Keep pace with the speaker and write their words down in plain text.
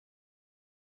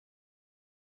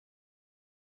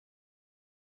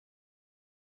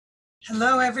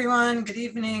Hello, everyone. Good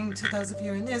evening to those of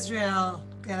you in Israel.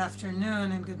 Good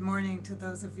afternoon and good morning to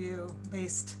those of you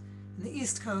based in the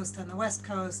East Coast and the West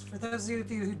Coast. For those of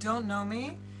you who don't know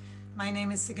me, my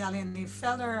name is Sigali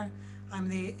Feller. I'm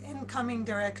the incoming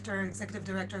director, executive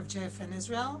director of JFN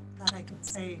Israel. That I can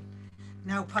say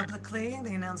now publicly.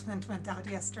 The announcement went out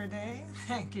yesterday.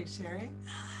 Thank you, Sherry.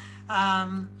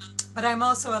 Um, but I'm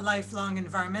also a lifelong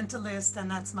environmentalist, and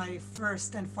that's my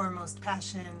first and foremost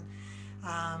passion,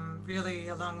 really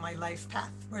along my life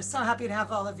path. We're so happy to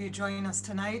have all of you join us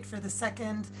tonight for the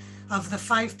second of the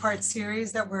 5-part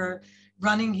series that we're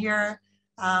running here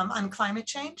on climate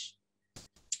change.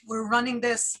 We're running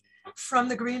this from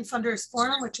the Green Funders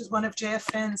Forum, which is one of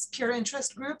JFN's peer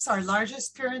interest groups, our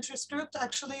largest peer interest group,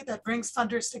 actually, that brings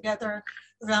funders together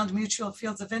around mutual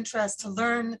fields of interest to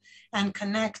learn and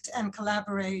connect and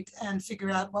collaborate and figure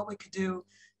out what we could do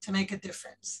to make a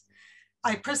difference.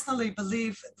 I personally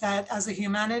believe that as a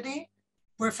humanity,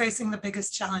 we're facing the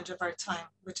biggest challenge of our time,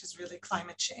 which is really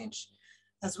climate change.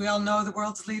 As we all know, the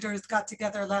world's leaders got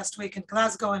together last week in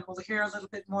Glasgow, and we'll hear a little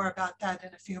bit more about that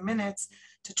in a few minutes,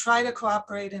 to try to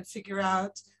cooperate and figure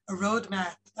out a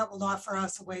roadmap that will offer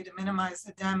us a way to minimize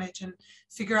the damage and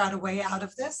figure out a way out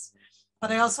of this.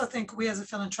 But I also think we as a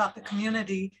philanthropic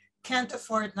community can't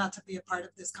afford not to be a part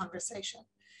of this conversation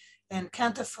and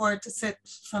can't afford to sit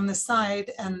from the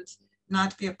side and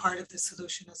not be a part of the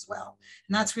solution as well.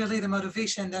 And that's really the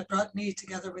motivation that brought me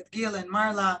together with Gil and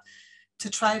Marla to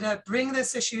try to bring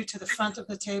this issue to the front of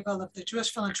the table of the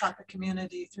Jewish philanthropic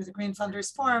community through the Green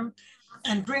Funders Forum,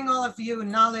 and bring all of you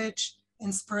knowledge,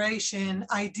 inspiration,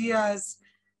 ideas,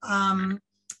 and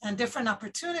different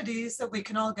opportunities that we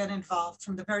can all get involved,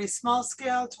 from the very small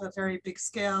scale to a very big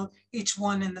scale, each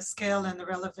one in the scale and the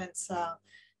relevance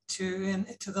to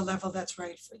the level that's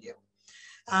right for you.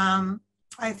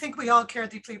 I think we all care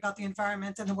deeply about the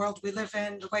environment and the world we live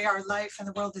in, the way our life and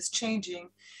the world is changing.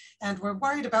 And we're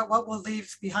worried about what we'll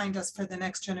leave behind us for the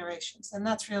next generations. And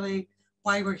that's really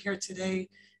why we're here today.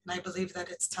 And I believe that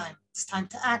it's time. It's time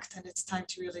to act, and it's time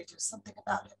to really do something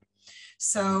about it.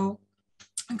 So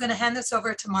I'm going to hand this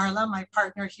over to Marla, my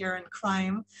partner here in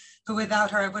crime, who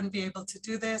without her, I wouldn't be able to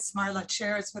do this. Marla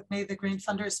chairs with me the Green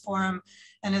Funders Forum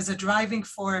and is a driving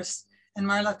force. And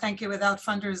Marla, thank you. Without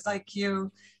funders like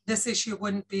you, this issue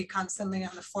wouldn't be constantly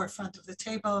on the forefront of the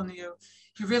table. And you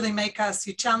really make us,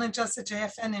 you challenge us at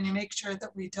JFN, and you make sure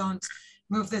that we don't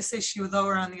move this issue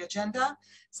lower on the agenda.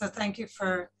 So thank you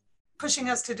for pushing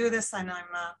us to do this, and I'm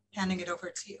handing it over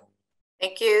to you.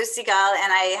 Thank you, Sigal.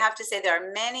 And I have to say there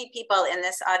are many people in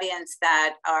this audience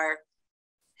that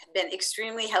have been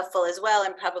extremely helpful as well,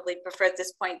 and probably prefer at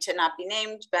this point to not be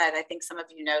named, but I think some of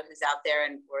you know who's out there,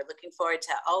 and we're looking forward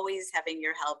to always having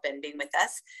your help and being with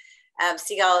us.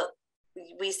 Sigal,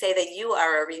 we say that you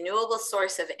are a renewable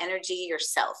source of energy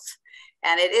yourself.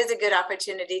 And it is a good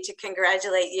opportunity to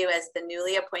congratulate you as the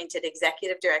newly appointed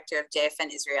Executive Director of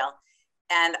JFN Israel.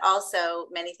 And also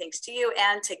many thanks to you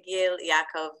and to Gil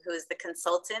Yaakov, who is the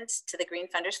consultant to the Green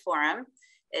Funders Forum.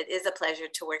 It is a pleasure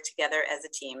to work together as a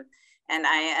team. And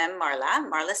I am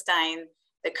Marla Stein,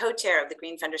 the co-chair of the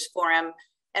Green Funders Forum.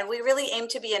 And we really aim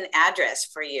to be an address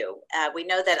for you. We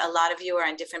know that a lot of you are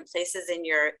in different places in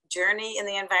your journey in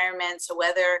the environment. So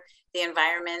whether the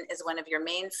environment is one of your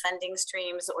main funding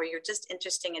streams, or you're just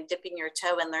interested in dipping your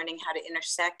toe and learning how to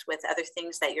intersect with other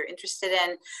things that you're interested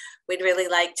in, we'd really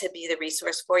like to be the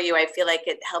resource for you. I feel like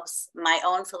it helps my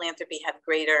own philanthropy have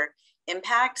greater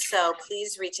impact. So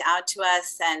please reach out to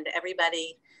us, and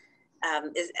everybody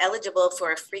is eligible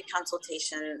for a free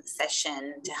consultation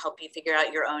session to help you figure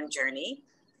out your own journey.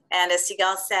 And as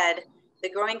Sigal said, the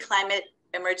growing climate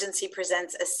emergency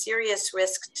presents a serious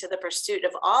risk to the pursuit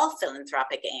of all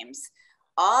philanthropic aims.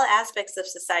 All aspects of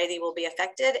society will be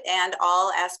affected, and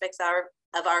all aspects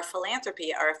of our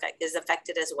philanthropy is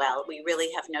affected as well. We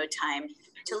really have no time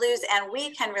to lose, and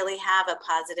we can really have a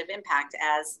positive impact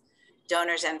as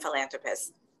donors and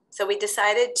philanthropists. So we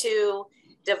decided to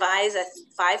devise a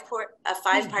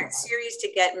five-part series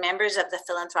to get members of the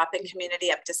philanthropic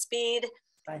community up to speed.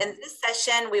 In this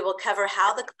session, we will cover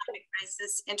how the climate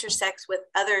crisis intersects with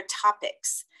other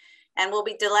topics. And we'll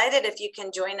be delighted if you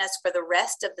can join us for the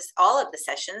rest of all of the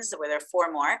sessions, where there are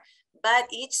 4 more, but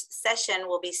each session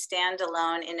will be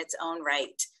standalone in its own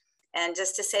right. And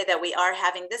just to say that we are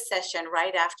having this session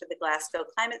right after the Glasgow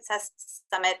Climate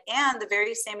Summit, and the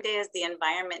very same day as the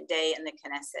Environment Day in the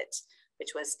Knesset, which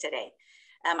was today.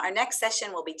 Our next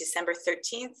session will be December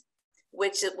 13th,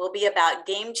 which will be about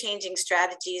game-changing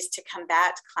strategies to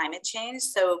combat climate change.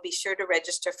 So be sure to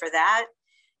register for that.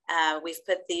 We've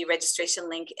put the registration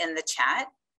link in the chat.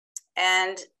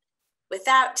 And with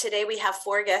that, today we have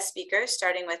 4 guest speakers,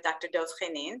 starting with Dr.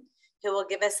 Khenin. who will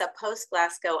give us a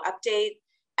post-Glasgow update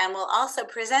and will also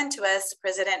present to us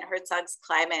President Herzog's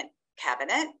climate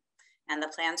cabinet and the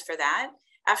plans for that.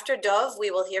 After Dov,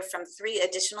 we will hear from 3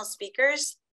 additional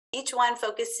speakers, each one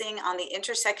focusing on the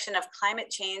intersection of climate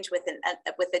change with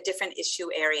a different issue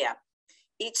area.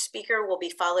 Each speaker will be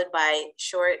followed by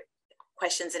short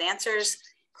questions and answers.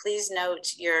 Please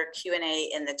note your Q&A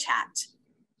in the chat,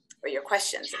 or your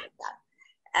questions in the chat.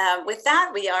 With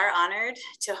that, we are honored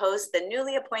to host the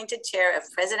newly appointed chair of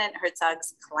President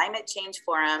Herzog's Climate Change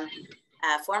Forum,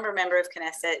 former member of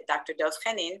Knesset, Dr. Dov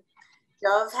Khenin.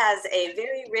 Dov has a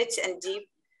very rich and deep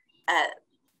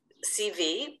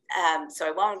CV, so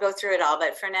I won't go through it all,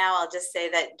 but for now, I'll just say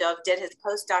that Dov did his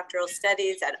postdoctoral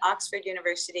studies at Oxford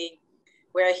University,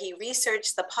 where he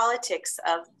researched the politics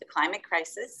of the climate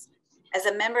crisis. As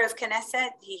a member of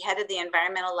Knesset, he headed the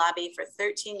environmental lobby for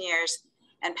 13 years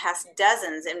and passed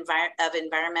dozens of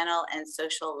environmental and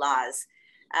social laws.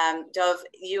 Dov,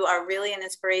 you are really an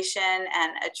inspiration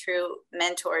and a true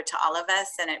mentor to all of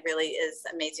us, and it really is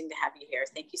amazing to have you here.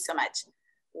 Thank you so much.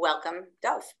 Welcome,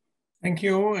 Dov. Thank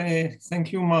you,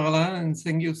 Marla, and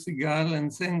thank you, Sigal,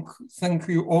 and thank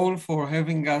you all for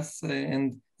having us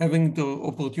and having the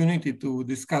opportunity to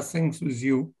discuss things with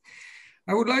you.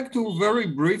 I would like to very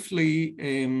briefly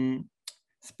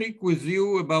speak with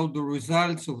you about the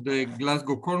results of the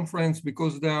Glasgow conference,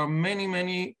 because there are many,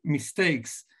 many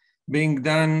mistakes being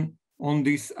done on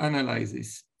this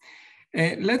analysis.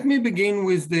 Let me begin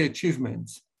with the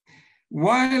achievements.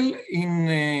 While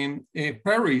in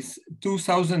Paris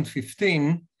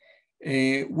 2015,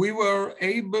 we were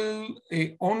able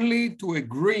only to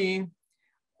agree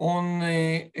on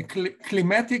a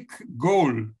climatic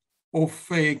goal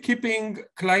of keeping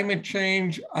climate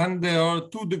change under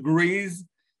 2 degrees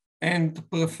and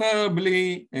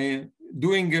preferably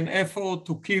doing an effort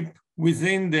to keep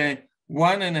within the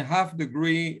 1.5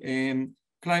 degree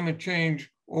climate change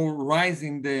or rise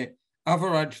in the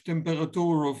average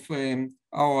temperature of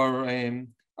our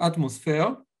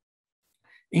atmosphere.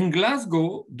 In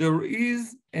Glasgow, there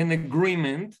is an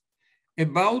agreement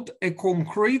about a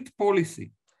concrete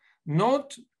policy,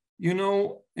 not,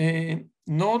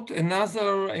 not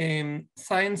another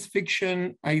science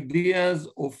fiction ideas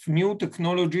of new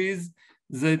technologies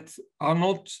that are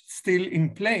not still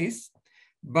in place,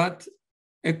 but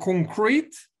a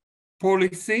concrete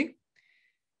policy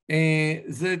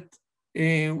that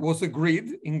was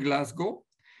agreed in Glasgow,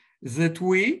 that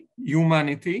we,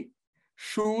 humanity,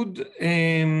 should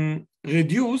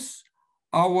reduce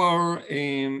our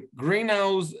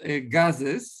greenhouse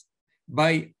gases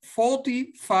by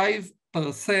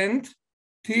 45%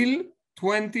 till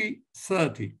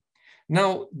 2030.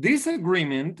 Now, this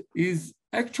agreement is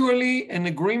actually an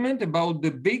agreement about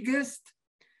the biggest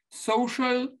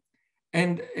social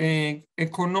and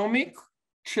economic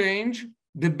change,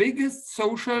 the biggest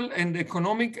social and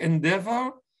economic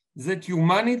endeavor that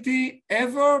humanity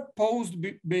ever posed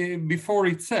before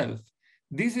itself.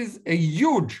 This is a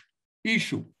huge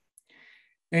issue.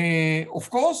 Of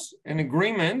course, an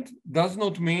agreement does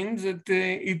not mean that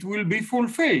it will be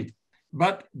fulfilled,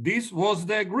 but this was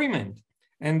the agreement.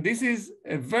 And this is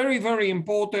a very, very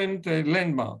important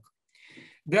landmark.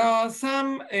 There are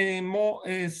some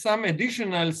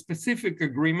additional specific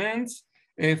agreements.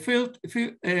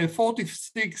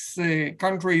 46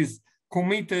 countries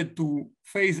committed to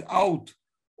phase out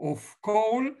of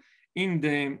coal. In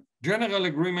the general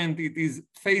agreement, it is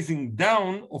phasing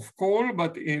down of coal,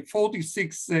 but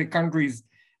 46 countries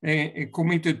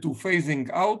committed to phasing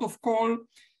out of coal.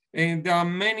 And there are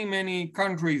many, many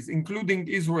countries, including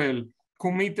Israel,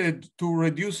 committed to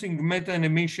reducing methane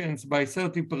emissions by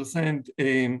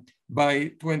 30%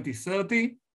 by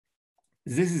 2030.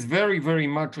 This is very, very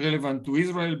much relevant to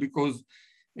Israel because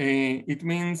it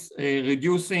means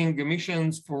reducing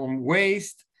emissions from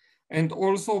waste and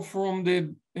also from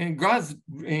the gas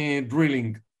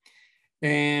drilling.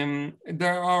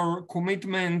 There are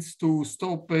commitments to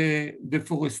stop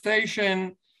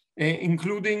deforestation,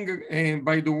 including,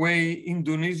 by the way,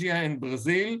 Indonesia and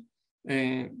Brazil.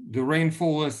 The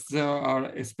rainforests there are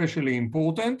especially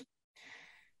important.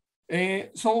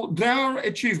 So there are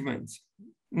achievements.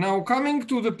 Now, coming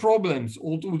to the problems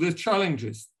or to the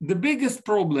challenges, the biggest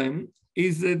problem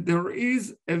is that there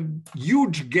is a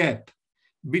huge gap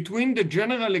between the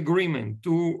general agreement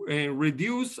to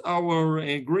reduce our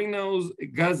greenhouse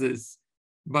gases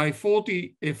by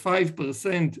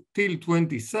 45% till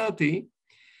 2030.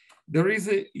 There is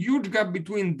a huge gap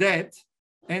between that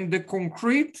and the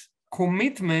concrete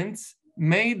commitments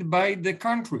made by the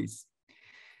countries.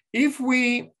 If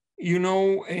we,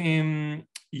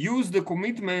 use the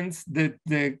commitments that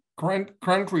the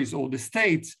countries or the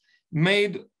states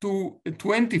made to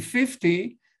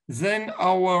 2050, then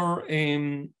our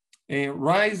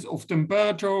rise of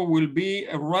temperature will be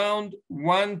around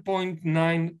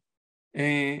 1.9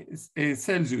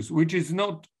 Celsius, which is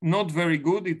not very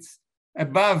good. It's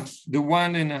above the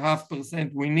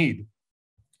 1.5% we need.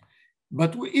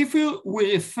 But if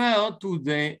we refer to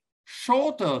the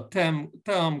shorter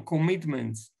term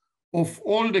commitments of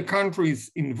all the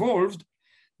countries involved,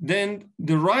 then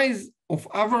the rise of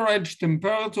average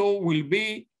temperature will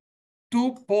be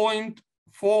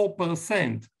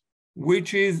 2.4%,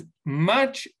 which is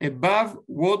much above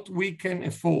what we can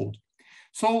afford.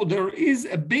 So there is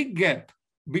a big gap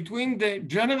between the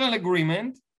general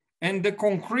agreement and the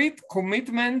concrete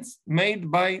commitments made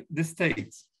by the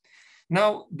states.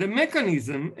 Now, the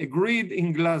mechanism agreed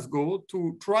in Glasgow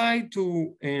to try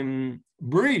to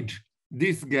bridge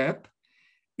this gap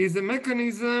is a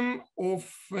mechanism of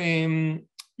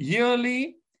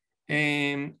yearly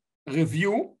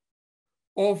review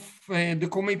of the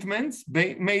commitments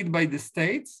made by the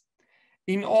states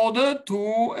in order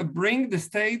to bring the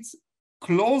states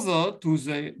closer to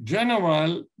the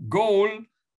general goal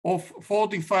of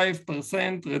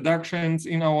 45% reductions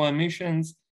in our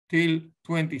emissions till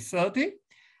 2030.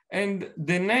 And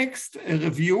the next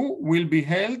review will be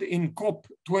held in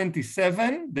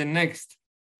COP27, the next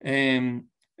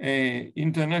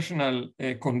international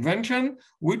convention,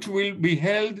 which will be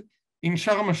held in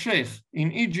Sharm el-Sheikh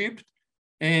in Egypt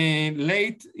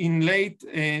late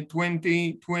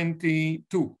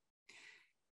 2022.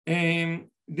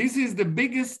 This is the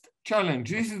biggest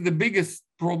challenge. This is the biggest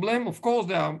problem. Of course,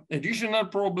 there are additional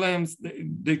problems.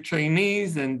 The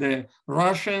Chinese and the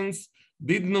Russians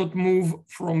did not move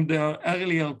from their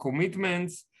earlier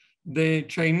commitments. The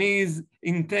Chinese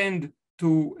intend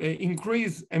to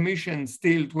increase emissions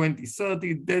till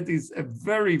 2030. That is a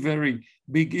very, very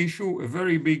big issue, a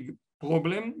very big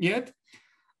problem. Yet,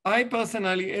 I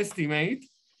personally estimate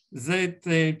that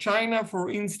China, for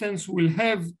instance, will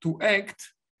have to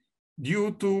act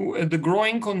due to the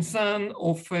growing concern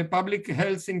of public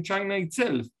health in China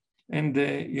itself and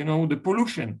the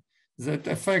pollution that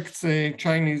affects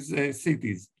Chinese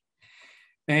cities.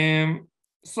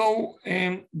 So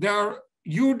there are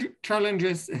huge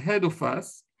challenges ahead of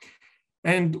us.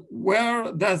 And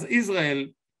where does Israel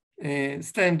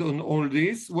stand on all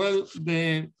this? Well,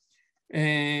 the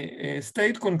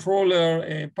state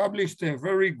controller published a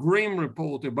very grim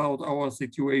report about our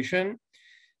situation.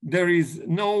 There is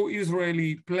no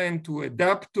Israeli plan to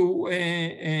adapt to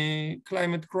a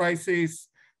climate crisis.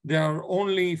 There are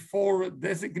only 4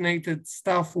 designated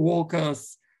staff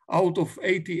workers out of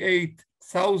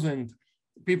 88,000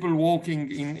 people working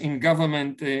in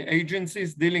government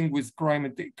agencies dealing with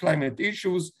climate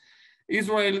issues.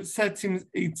 Israel sets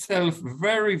itself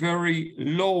very, very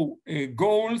low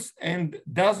goals and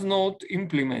does not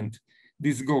implement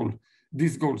these goals.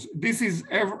 This is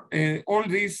all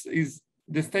this is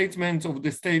the statements of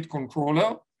the state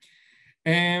controller.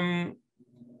 In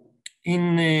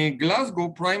Glasgow,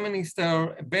 Prime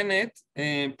Minister Bennett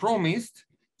promised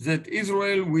that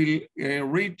Israel will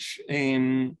reach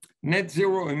net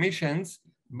zero emissions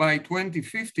by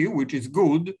 2050, which is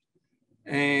good,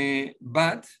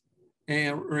 but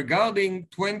regarding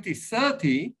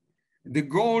 2030, the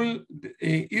goal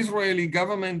the Israeli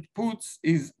government puts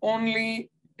is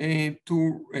only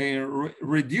to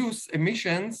reduce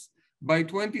emissions by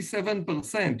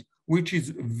 27%, which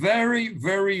is very,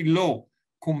 very low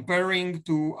comparing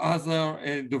to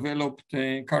other developed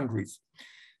countries.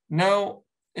 Now,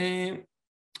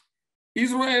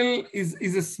 Israel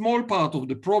is a small part of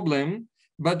the problem,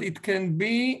 but it can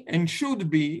be and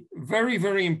should be very,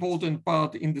 very important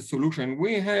part in the solution.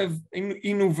 We have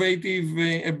innovative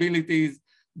abilities,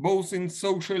 both in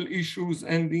social issues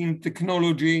and in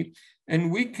technology,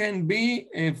 and we can be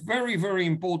a very, very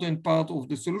important part of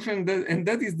the solution, and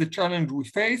that is the challenge we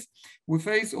face. We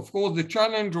face, of course, the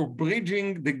challenge of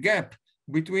bridging the gap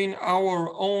between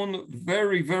our own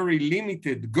very, very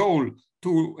limited goal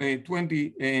to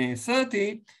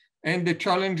 2030 and the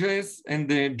challenges and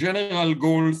the general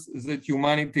goals that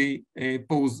humanity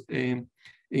pose in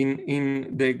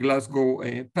the Glasgow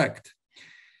Pact.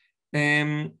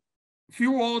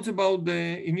 Few words about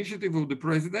the initiative of the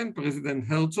President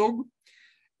Herzog.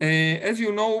 As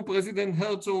you know, President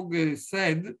Herzog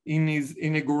said in his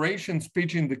inauguration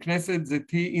speech in the Knesset that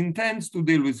he intends to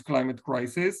deal with climate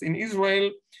crisis. In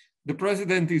Israel, the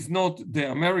president is not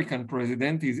the American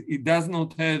president. He does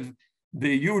not have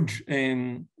the huge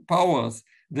powers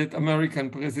that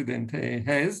American president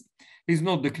has. He's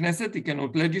not the Knesset, he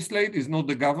cannot legislate, he's not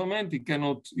the government, he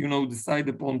cannot, decide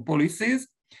upon policies.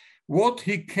 What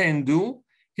he can do,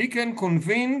 he can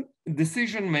convene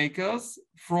decision makers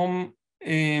from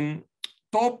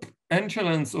top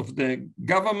echelons of the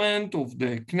government, of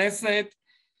the Knesset,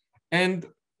 and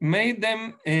made them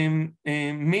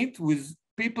meet with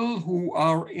people who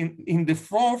are in the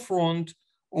forefront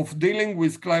of dealing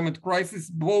with climate crisis,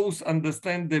 both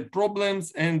understand the problems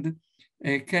and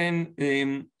can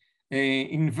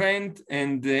invent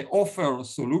and offer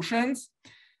solutions.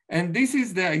 And this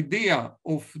is the idea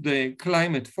of the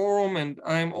Climate Forum, and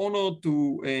I'm honored to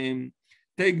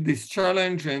take this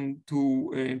challenge and to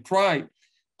try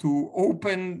to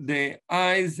open the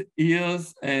eyes,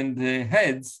 ears, and the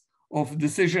heads of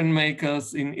decision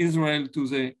makers in Israel to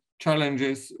the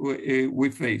challenges we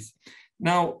face.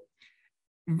 Now,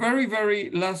 very, very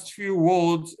last few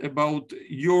words about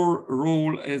your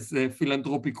role as a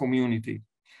philanthropic community.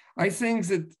 I think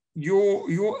that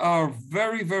you are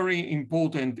very, very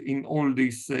important in all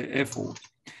this effort.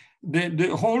 The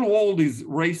whole world is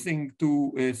racing to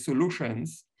solutions,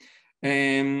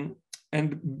 and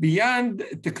beyond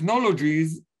technologies,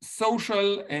 social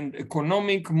and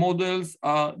economic models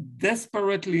are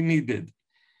desperately needed.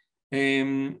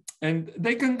 And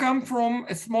they can come from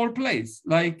a small place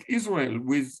like Israel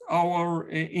with our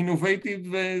innovative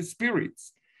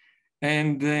spirits.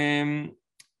 And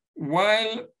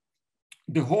while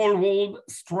the whole world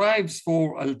strives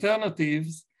for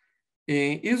alternatives,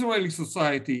 Israeli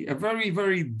society, a very,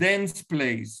 very dense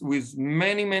place with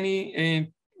many, many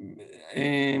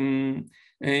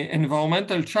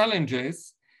environmental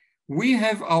challenges, we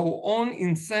have our own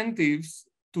incentives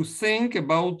to think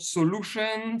about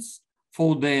solutions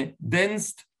for the dense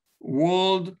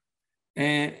world,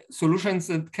 solutions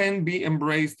that can be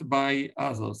embraced by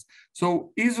others.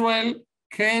 So Israel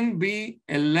can be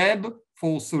a lab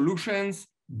for solutions,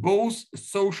 both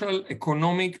social,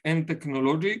 economic, and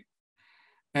technological.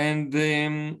 And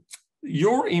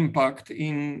your impact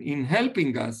in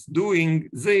helping us doing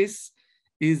this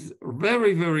is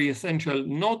very, very essential,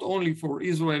 not only for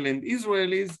Israel and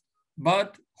Israelis,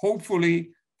 but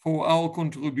hopefully for our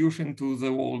contribution to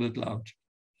the world at large.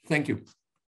 Thank you.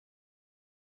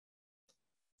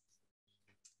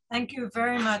 Thank you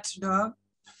very much, Dov.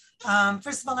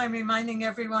 First of all, I'm reminding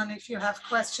everyone, if you have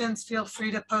questions, feel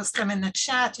free to post them in the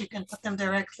chat. You can put them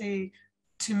directly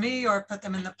to me or put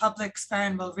them in the public sphere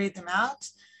and we'll read them out.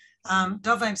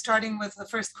 Dov, I'm starting with the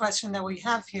first question that we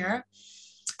have here.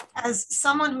 As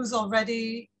someone who's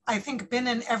already, I think, been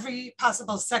in every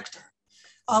possible sector,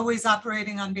 always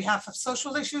operating on behalf of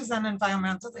social issues and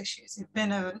environmental issues. You've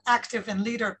been an active and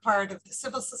leader part of the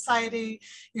civil society.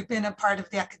 You've been a part of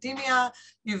the academia.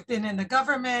 You've been in the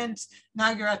government. Now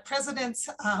you're at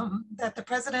the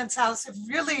president's house. You've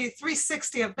really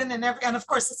 360 have been in every, and of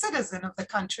course a citizen of the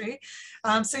country.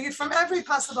 So you're from every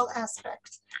possible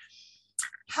aspect.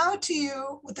 How do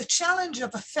you, with the challenge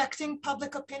of affecting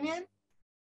public opinion,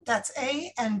 that's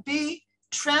A, and B,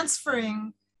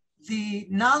 transferring the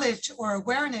knowledge or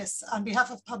awareness on behalf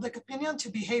of public opinion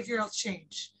to behavioral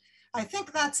change. I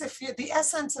think that's the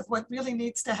essence of what really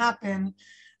needs to happen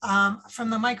from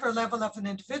the micro level of an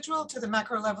individual to the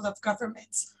macro level of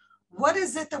governments. What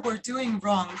is it that we're doing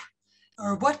wrong,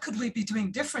 or what could we be doing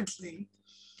differently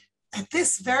at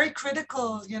this very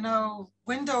critical,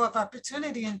 window of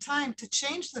opportunity and time to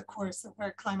change the course of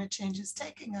where climate change is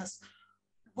taking us?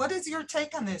 What is your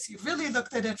take on this? You've really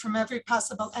looked at it from every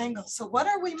possible angle. So what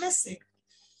are we missing?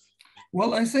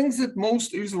 Well, I think that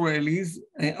most Israelis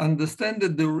understand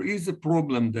that there is a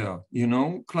problem there.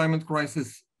 Climate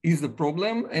crisis is a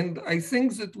problem. And I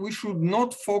think that we should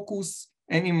not focus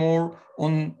anymore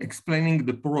on explaining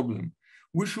the problem.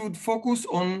 We should focus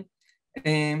on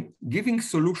giving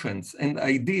solutions and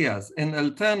ideas and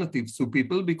alternatives to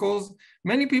people, because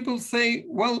many people say,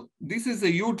 well, this is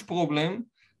a huge problem,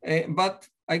 but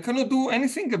I cannot do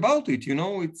anything about it.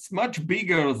 It's much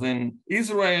bigger than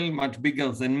Israel, much bigger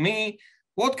than me.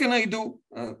 What can I do?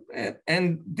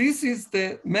 And this is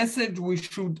the message we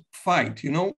should fight,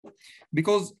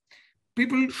 because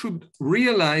people should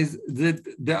realize that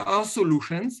there are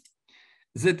solutions,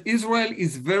 that Israel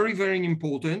is very, very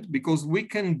important because we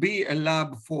can be a lab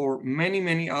for many,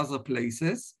 many other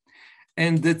places,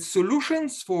 and that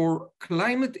solutions for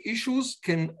climate issues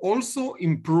can also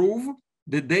improve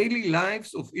the daily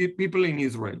lives of people in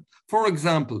Israel. For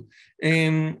example,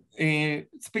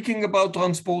 speaking about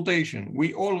transportation,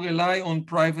 we all rely on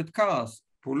private cars,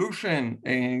 pollution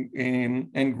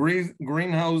and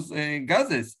greenhouse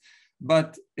gases, but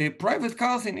private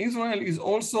cars in Israel is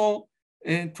also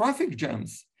traffic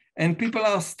jams, and people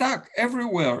are stuck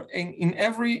everywhere in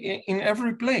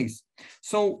every place.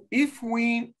 So if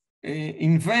we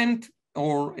invent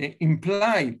or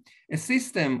imply a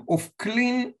system of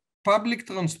clean public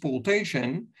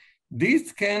transportation,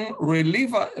 this can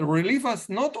relieve us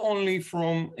not only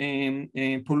from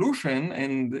pollution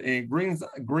and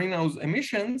greenhouse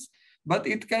emissions, but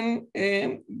it can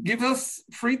give us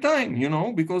free time, you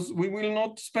know, because we will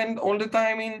not spend all the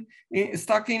time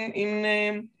stuck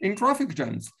in traffic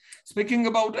jams. Speaking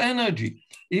about energy,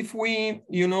 if we,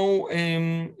 you know,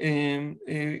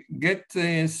 get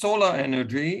solar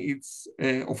energy, it's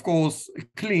of course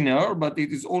cleaner, but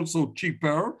it is also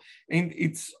cheaper and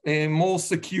it's more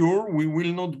secure. We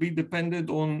will not be dependent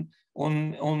on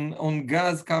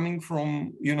gas coming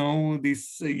from, you know,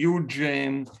 this huge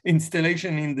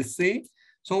installation in the sea.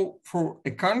 So for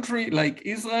a country like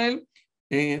Israel,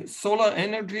 solar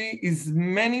energy is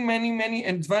many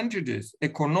advantages,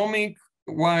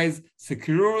 economic-wise,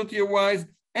 security-wise,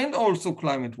 and also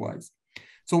climate-wise.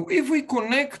 So if we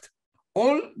connect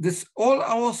all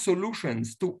our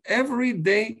solutions to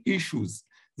everyday issues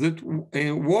that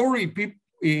worry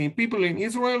people in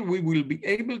Israel, we will be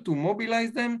able to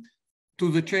mobilize them to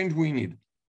the change we need.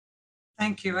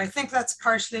 Thank you. I think that's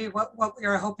partially what we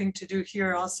are hoping to do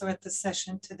here also at the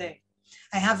session today.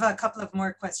 I have a couple of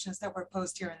more questions that were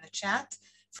posed here in the chat.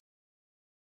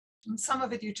 Some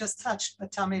of it you just touched,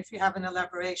 but tell me if you have an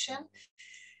elaboration.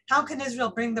 How can Israel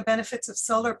bring the benefits of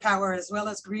solar power as well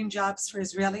as green jobs for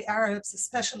Israeli Arabs,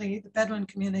 especially the Bedouin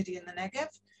community in the Negev?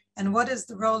 And what is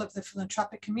the role of the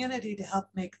philanthropic community to help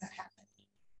make that happen?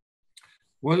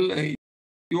 Well,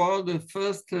 you are the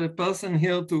first person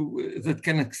here that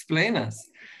can explain us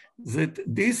that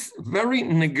this very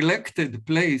neglected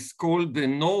place called the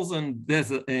Northern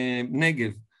Desert,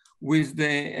 Negev, with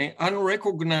the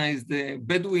unrecognized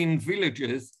Bedouin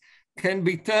villages, can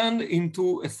be turned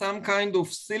into some kind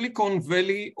of Silicon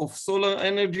Valley of solar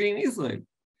energy in Israel.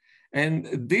 And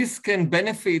this can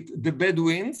benefit the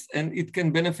Bedouins, and it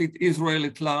can benefit Israel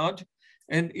at large,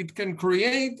 and it can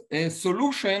create a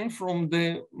solution from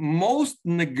the most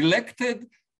neglected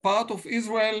part of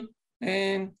Israel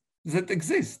that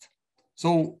exists.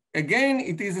 So again,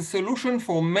 it is a solution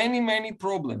for many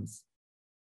problems.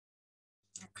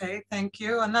 Okay, thank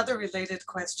you. Another related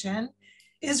question.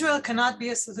 Israel cannot be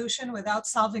a solution without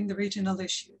solving the regional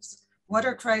issues.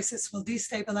 Water crisis will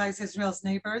destabilize Israel's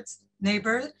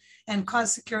neighbor and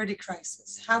cause security crisis.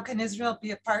 How can Israel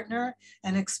be a partner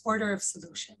and exporter of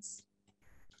solutions?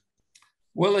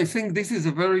 Well, I think this is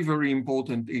a very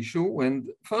important issue. And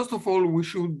first of all, we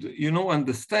should, you know,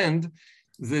 understand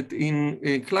that in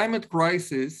a climate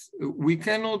crisis, we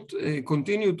cannot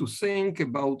continue to think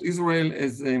about Israel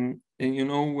as, you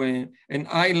know, an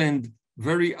island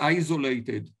very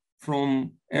isolated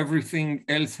from everything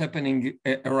else happening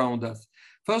around us.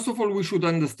 First of all, we should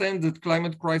understand that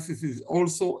climate crisis is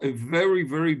also a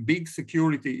very big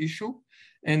security issue.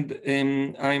 And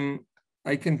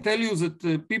I can tell you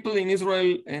that people in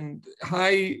Israel and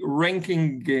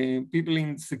high-ranking people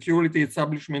in security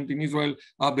establishment in Israel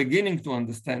are beginning to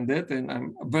understand that, and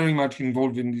I'm very much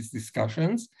involved in these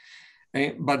discussions.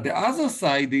 But the other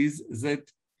side is that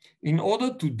in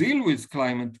order to deal with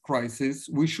climate crisis,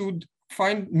 we should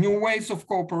find new ways of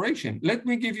cooperation. Let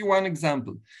me give you one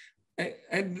example.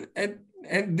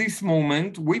 At this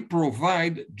moment, we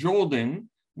provide Jordan,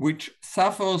 which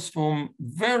suffers from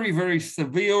very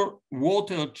severe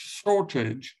water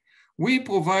shortage. We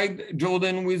provide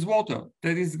Jordan with water.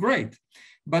 That is great.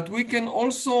 But we can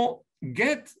also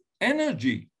get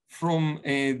energy from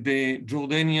the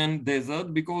Jordanian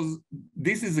desert because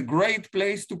this is a great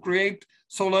place to create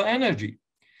solar energy.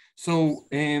 So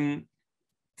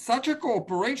such a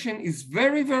cooperation is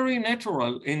very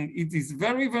natural, and it is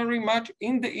very much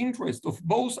in the interest of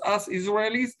both us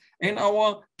Israelis and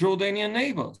our Jordanian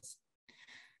neighbors.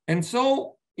 And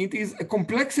so it is a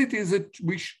complexity that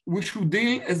we should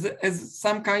deal as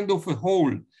some kind of a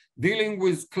whole, dealing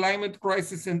with climate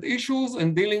crisis and issues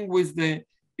and dealing with the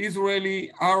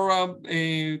Israeli-Arab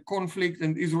conflict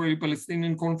and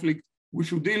Israeli-Palestinian conflict. We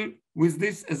should deal with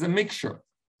this as a mixture.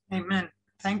 Amen.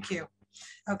 Thank you.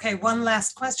 Okay, one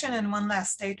last question and one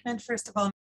last statement. First of all,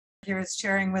 here is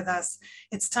sharing with us,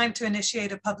 it's time to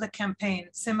initiate a public campaign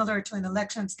similar to an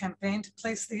elections campaign to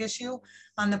place the issue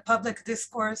on the public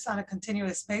discourse on a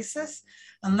continuous basis.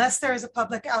 Unless there is a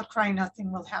public outcry,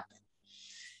 nothing will happen.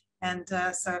 And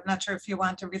so I'm not sure if you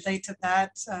want to relate to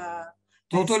that.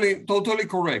 Totally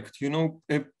correct. You know,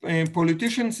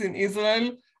 politicians in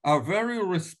Israel are very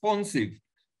responsive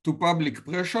to public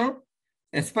pressure,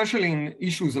 especially in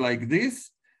issues like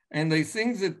this. And I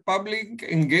think that public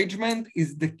engagement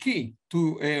is the key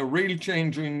to a real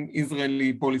change in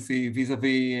Israeli policy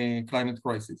vis-a-vis climate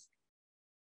crisis.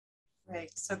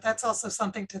 Great. So that's also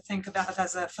something to think about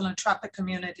as a philanthropic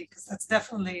community, because that's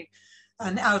definitely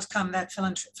an outcome that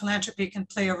philanthropy can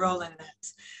play a role in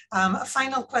that. A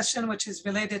final question, which is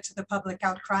related to the public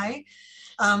outcry.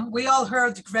 We all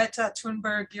heard Greta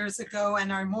Thunberg years ago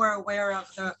and are more aware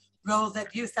of the role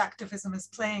that youth activism is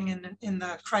playing in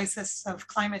the crisis of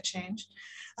climate change.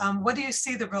 What do you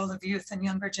see the role of youth and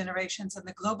younger generations and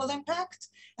the global impact?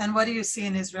 And what do you see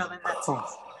in Israel in that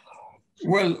sense?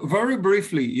 Well, very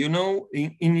briefly, you know,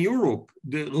 in Europe,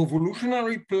 the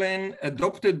revolutionary plan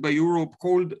adopted by Europe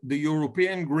called the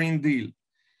European Green Deal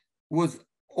was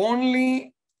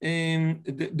only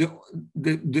the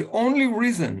only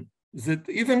reason that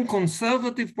even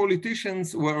conservative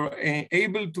politicians were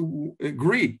able to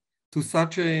agree to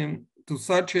such a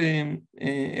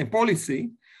policy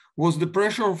was the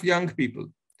pressure of young people.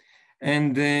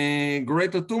 And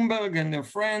Greta Thunberg and their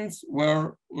friends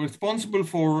were responsible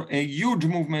for a huge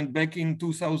movement back in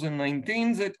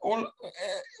 2019 that all,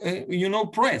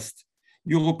 pressed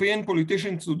European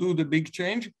politicians to do the big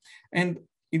change. And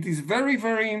it is very,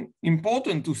 very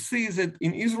important to see that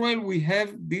in Israel we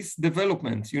have these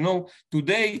developments. You know,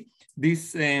 today,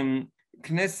 this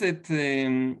Knesset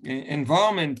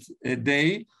Environment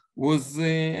Day was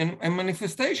a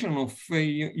manifestation of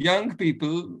young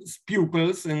people,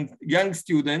 pupils and young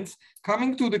students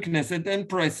coming to the Knesset and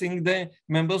pressing the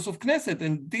members of Knesset.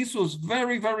 And this was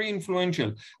very, very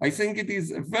influential. I think it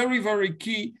is a very, very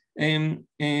key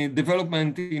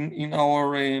development in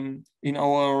our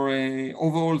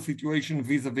overall situation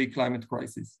vis-a-vis climate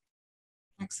crisis.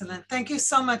 Excellent. Thank you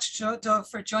so much, Dov,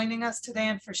 for joining us today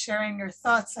and for sharing your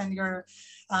thoughts and your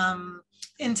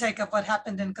intake of what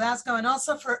happened in Glasgow, and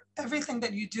also for everything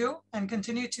that you do and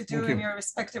continue to do in your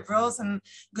respective roles. And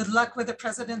good luck with the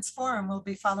President's Forum. We'll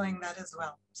be following that as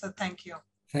well. So thank you.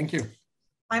 Thank you.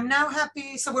 I'm now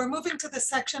happy. So we're moving to the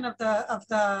section of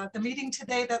the meeting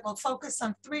today that will focus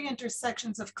on 3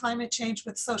 intersections of climate change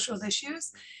with social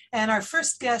issues. And our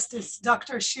first guest is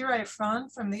Dr. Shira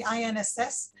Efron from the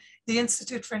INSS, the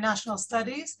Institute for National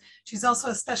Studies. She's also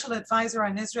a special advisor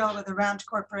on Israel with the RAND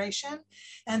Corporation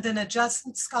and an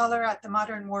adjunct scholar at the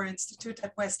Modern War Institute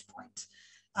at West Point.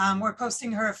 We're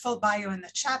posting her full bio in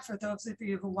the chat for those of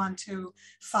you who want to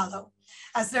follow.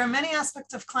 As there are many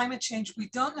aspects of climate change we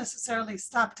don't necessarily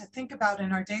stop to think about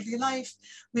in our daily life,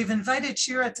 we've invited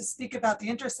Shira to speak about the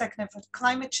intersection of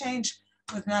climate change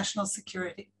with national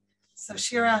security. So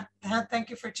Shira, thank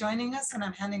you for joining us, and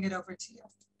I'm handing it over to you.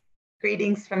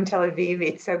 Greetings from Tel Aviv.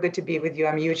 It's so good to be with you.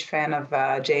 I'm a huge fan of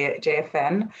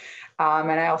JFN.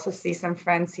 And I also see some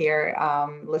friends here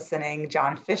listening,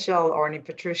 John Fischel, Orny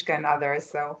Petrushka, and others.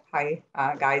 So hi,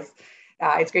 guys.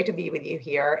 It's great to be with you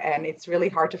here. And it's really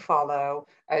hard to follow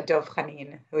Dov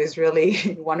Khenin, who is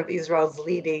really one of Israel's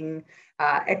leading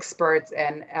experts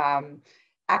and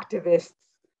activists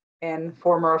and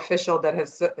former official that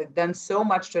has done so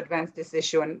much to advance this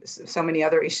issue and so many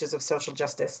other issues of social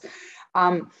justice.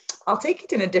 I'll take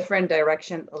it in a different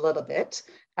direction a little bit,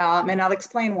 and I'll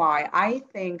explain why. I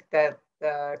think that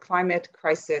the climate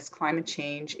crisis, climate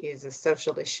change is a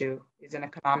social issue, is an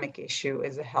economic issue,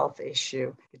 is a health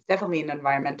issue. It's definitely an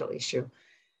environmental issue.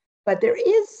 But there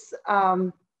is,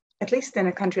 at least in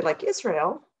a country like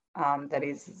Israel, that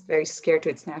is very scared to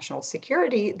its national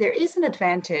security, there is an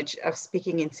advantage of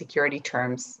speaking in security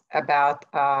terms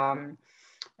about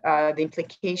the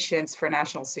implications for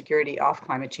national security of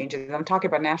climate change. And I'm talking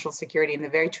about national security in the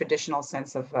very traditional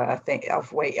sense of thinking,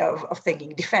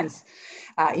 defense,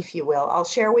 if you will. I'll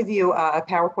share with you a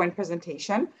PowerPoint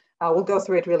presentation. We'll go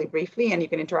through it really briefly, and you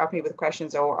can interrupt me with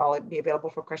questions, or I'll be available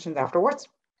for questions afterwards.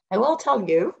 I will tell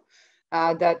you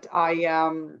that a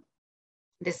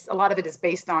lot of it is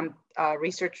based on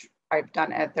research I've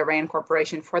done at the RAND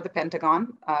Corporation for the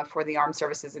Pentagon, for the armed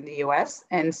services in the US,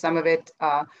 and some of it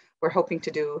we're hoping to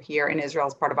do here in Israel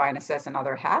as part of INSS and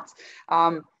other hats.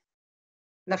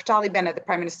 Naftali Bennett, the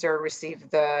Prime Minister, received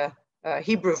the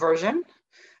Hebrew version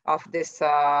of this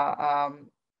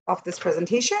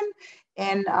presentation.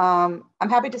 And I'm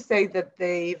happy to say that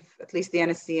they've, at least the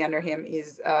NSC under him,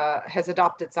 has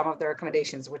adopted some of the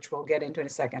recommendations, which we'll get into in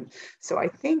a second. So I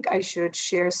think I should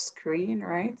share screen,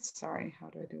 right? Sorry,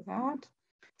 how do I do that?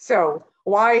 So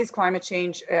why is climate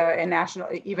change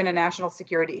even a national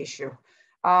security issue?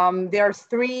 There are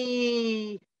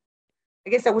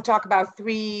I would talk about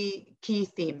 3 key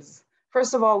themes.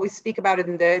 First of all, we speak about it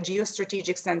in the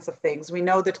geostrategic sense of things. We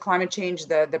know that climate change,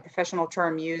 the professional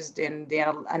term used in the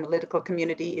analytical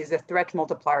community, is a threat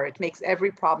multiplier. It makes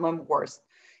every problem worse.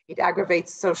 It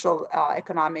aggravates social,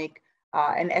 economic,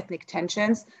 and ethnic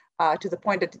tensions to the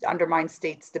point that it undermines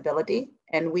state stability.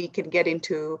 And we can get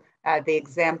into the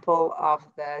example of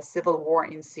the civil war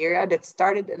in Syria that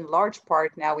started in large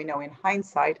part, now we know in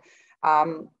hindsight,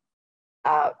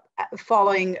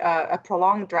 following a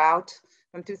prolonged drought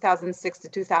from 2006 to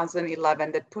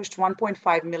 2011 that pushed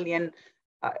 1.5 million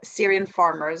Syrian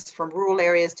farmers from rural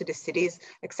areas to the cities,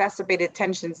 exacerbated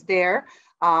tensions there,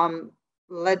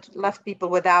 left people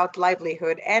without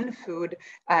livelihood and food,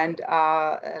 and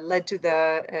led to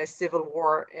the civil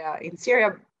war in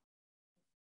Syria.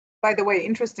 By the way,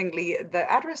 interestingly,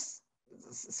 the address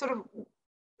sort of,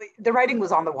 the writing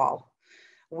was on the wall.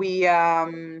 We,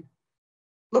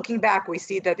 looking back, we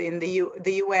see that in the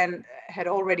UN had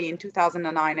already in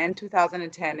 2009 and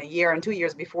 2010, a year and 2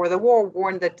 years before the war,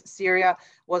 warned that Syria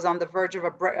was on the verge of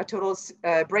a total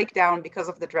breakdown because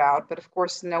of the drought. But of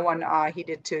course, no one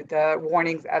heeded to the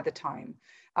warnings at the time.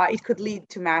 It could lead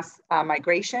to mass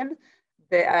migration.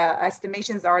 The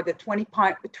estimations are that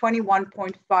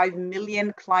 21.5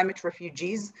 million climate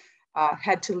refugees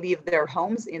had to leave their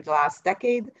homes in the last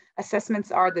decade.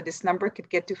 Assessments are that this number could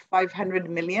get to 500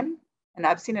 million. And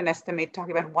I've seen an estimate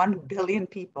talking about 1 billion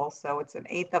people. So it's an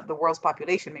eighth of the world's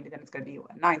population. Maybe then it's going to be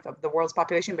a ninth of the world's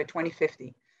population by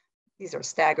 2050. These are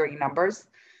staggering numbers.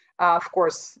 Of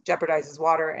course, jeopardizes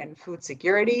water and food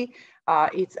security.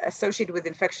 It's associated with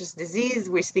infectious disease.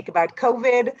 We speak about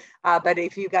COVID, but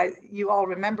if you all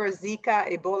remember Zika,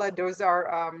 Ebola, those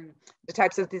are the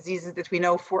types of diseases that we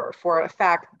know for a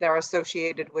fact they're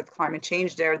associated with climate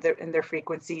change. And their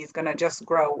frequency is going to just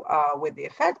grow with the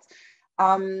effect.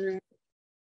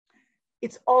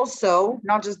 It's also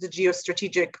not just the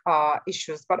geostrategic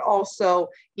issues, but also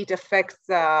it affects,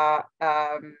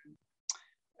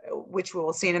 which we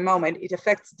will see in a moment, it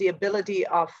affects the ability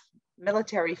of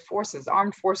military forces,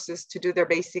 armed forces, to do their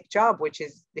basic job, which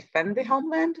is defend the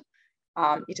homeland.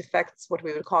 It affects what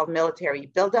we would call military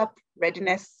buildup,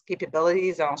 readiness,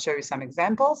 capabilities, and I'll show you some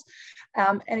examples.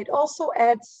 And it also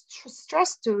adds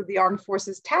stress to the armed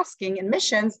forces tasking and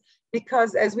missions,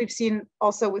 because as we've seen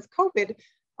also with COVID,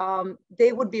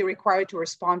 they would be required to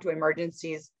respond to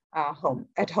emergencies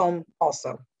at home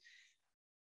also.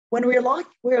 When we're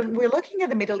looking at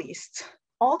the Middle East,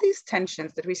 all these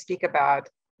tensions that we speak about,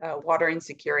 water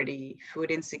insecurity,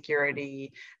 food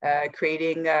insecurity,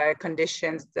 creating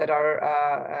conditions that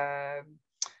are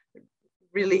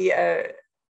really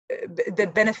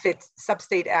that benefit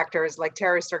sub-state actors like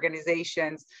terrorist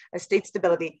organizations, state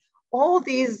stability, all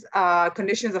these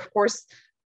conditions, of course,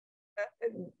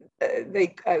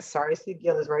 sorry,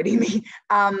 Sigil is writing me.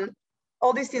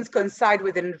 All these things coincide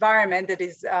with an environment that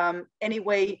is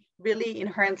anyway really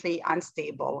inherently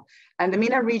unstable. And the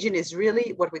MENA region is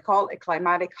really what we call a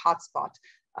climatic hotspot.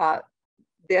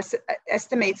 This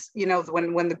estimates,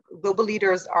 when the global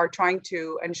leaders are trying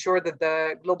to ensure that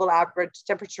the global average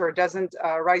temperature doesn't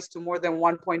rise to more than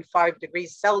 1.5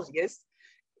 degrees Celsius.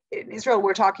 In Israel,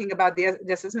 we're talking about the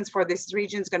assessments for this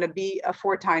region is going to be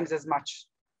 4 times as much.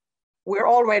 We're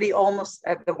already almost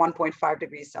at the 1.5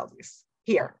 degrees Celsius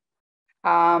here.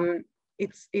 So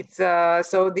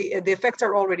the effects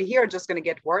are already here, just going to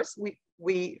get worse.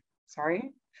 We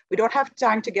don't have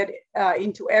time to get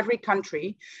into every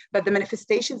country, but the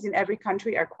manifestations in every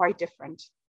country are quite different.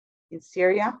 In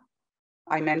Syria,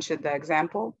 I mentioned the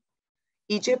example.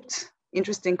 Egypt,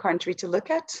 interesting country to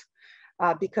look at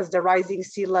because the rising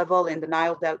sea level in the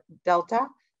Nile Delta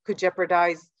could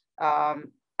jeopardize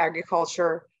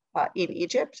agriculture in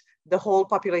Egypt. The whole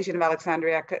population of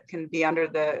Alexandria can be under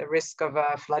the risk of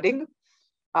flooding.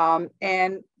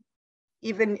 And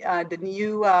even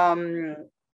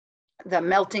the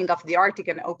melting of the Arctic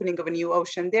and opening of a new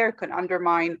ocean there can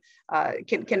undermine,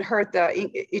 can hurt the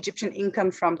Egyptian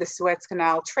income from the Suez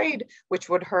Canal trade, which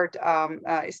would hurt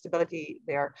stability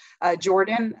there.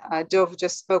 Jordan, Dov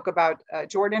just spoke about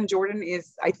Jordan. Jordan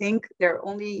is, I think, there are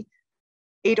only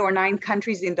 8 or 9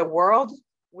 countries in the world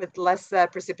with less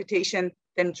precipitation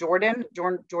than Jordan.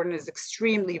 Jordan is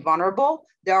extremely vulnerable.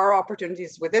 There are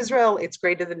opportunities with Israel. It's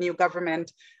great that the new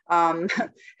government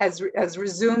has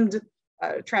resumed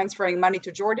transferring money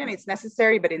to Jordan. It's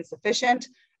necessary, but insufficient.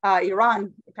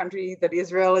 Iran, a country that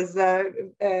Israel is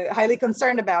highly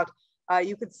concerned about.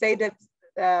 You could say that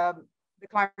the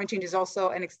climate change is also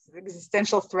an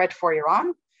existential threat for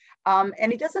Iran.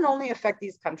 And it doesn't only affect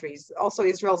these countries, also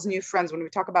Israel's new friends. When we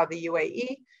talk about the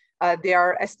UAE, there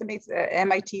are estimates,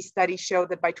 MIT studies show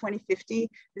that by 2050,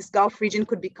 this Gulf region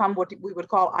could become what we would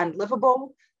call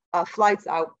unlivable. Flights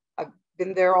out, I've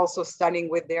been there also studying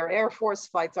with their Air Force,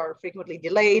 flights are frequently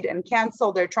delayed and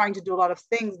canceled. They're trying to do a lot of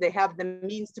things. They have the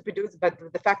means to produce, but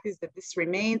the fact is that this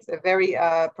remains a very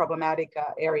problematic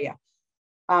area.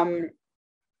 When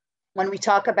we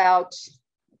talk about,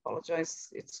 I apologize,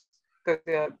 it's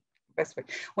the best way.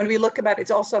 When we look about it,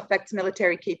 also affects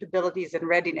military capabilities and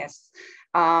readiness.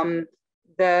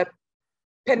 The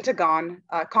Pentagon,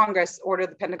 Congress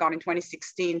ordered the Pentagon in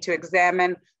 2016 to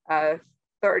examine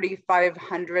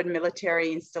 3,500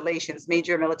 military installations,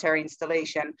 major military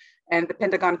installation. And the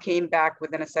Pentagon came back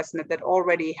with an assessment that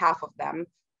already half of them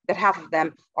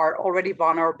are already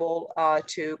vulnerable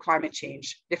to climate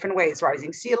change, different ways,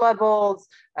 rising sea levels,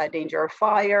 danger of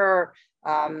fire,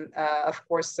 of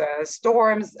course,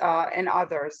 storms and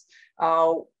others.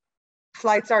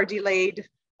 Flights are delayed,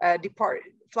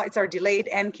 flights are delayed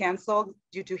and canceled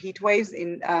due to heat waves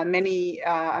in many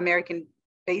American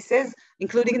bases,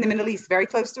 including in the Middle East, very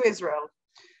close to Israel.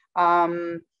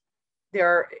 There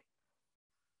are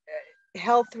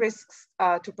health risks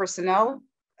to personnel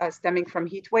stemming from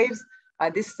heat waves.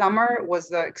 This summer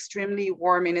was extremely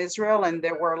warm in Israel, and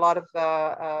there were a lot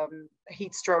of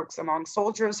heat strokes among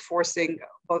soldiers, forcing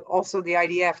also the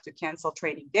IDF to cancel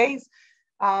training days.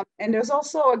 And there's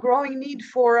also a growing need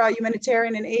for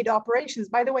humanitarian and aid operations.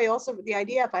 By the way, also the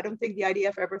IDF, I don't think the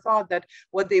IDF ever thought that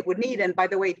what they would need, and by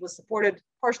the way, it was supported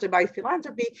partially by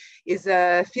philanthropy, is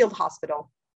a field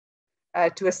hospital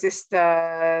to assist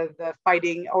the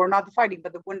fighting, or not the fighting,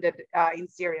 but the wounded in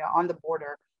Syria on the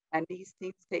border. And these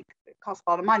things cost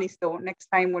a lot of money. So next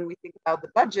time when we think about the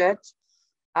budget,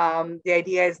 the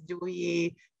idea is, do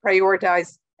we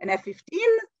prioritize an F-15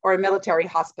 or a military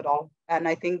hospital? And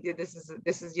I think this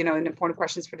is an important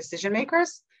question for decision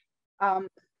makers.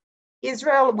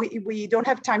 Israel, we don't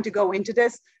have time to go into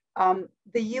this.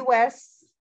 The US,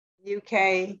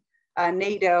 UK,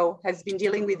 NATO has been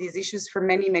dealing with these issues for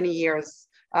many, many years.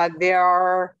 There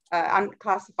are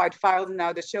unclassified files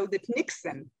now that show that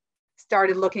Nixon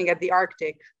started looking at the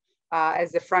Arctic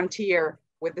as a frontier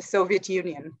with the Soviet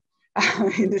Union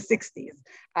in the 60s.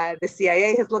 The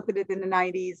CIA has looked at it in the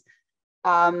 90s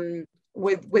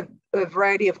with a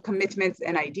variety of commitments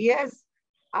and ideas.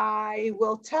 I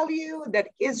will tell you that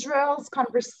Israel's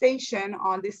conversation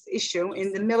on this issue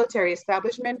in the military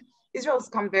establishment, Israel has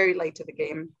come very late to the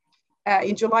game.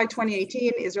 In July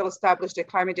 2018, Israel established a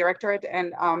climate directorate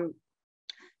and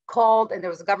there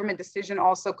was a government decision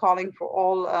also calling for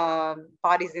all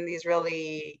bodies in the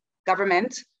Israeli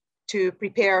government to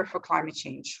prepare for climate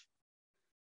change.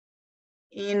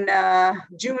 In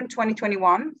June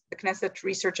 2021, the Knesset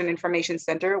Research and Information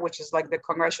Center, which is like the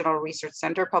Congressional Research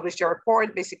Center, published a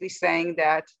report basically saying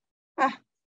that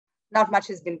not much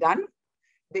has been done.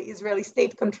 The Israeli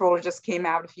state controller just came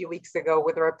out a few weeks ago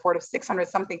with a report of 600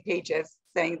 something pages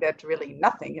saying that really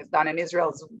nothing is done and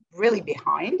Israel is really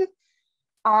behind.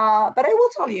 But I will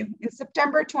tell you, in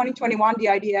September 2021, the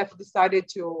IDF decided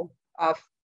to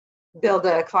build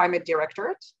a climate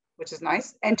directorate, which is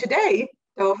nice. And today,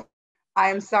 so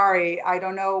I'm sorry, I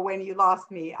don't know when you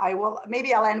lost me.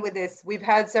 Maybe I'll end with this. We've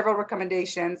had several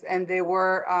recommendations and they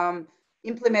were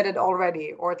implemented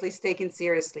already, or at least taken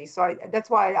seriously. So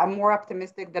that's why I'm more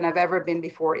optimistic than I've ever been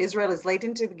before. Israel is late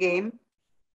into the game,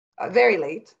 very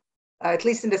late. At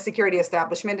least in the security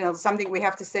establishment. And something we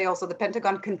have to say also, the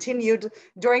Pentagon continued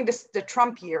during the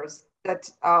Trump years that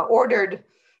ordered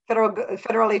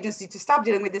federal agency to stop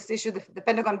dealing with this issue. The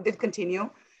Pentagon did continue,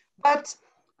 but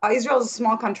Israel is a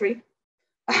small country.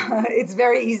 It's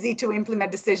very easy to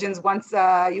implement decisions once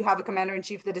you have a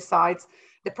commander-in-chief that decides.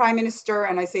 The prime minister,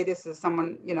 and I say this as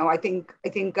someone, I think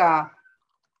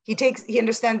he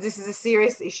understands this is a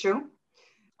serious issue.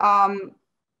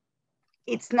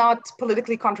 It's not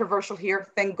politically controversial here,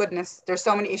 thank goodness. There's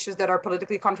so many issues that are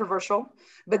politically controversial,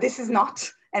 but this is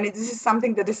not. And this is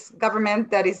something that this government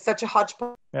that is such a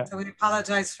hodgepodge. Yeah. So we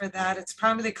apologize for that. It's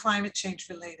probably climate change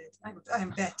related, I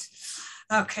bet.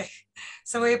 Okay,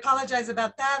 so we apologize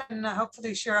about that, and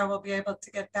hopefully Shira will be able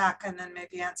to get back and then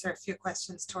maybe answer a few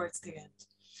questions towards the end.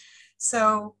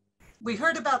 So we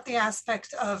heard about the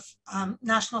aspect of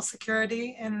national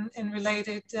security in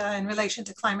relation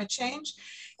to climate change.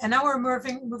 And now we're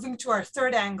moving to our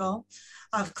third angle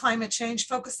of climate change,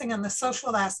 focusing on the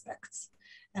social aspects.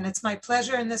 And it's my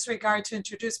pleasure in this regard to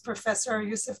introduce Professor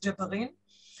Yosef Jabareen.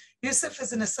 Yosef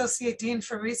is an Associate Dean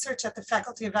for Research at the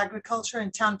Faculty of Agriculture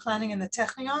and Town Planning in the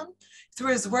Technion.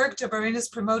 Through his work, Jabareen is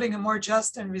promoting a more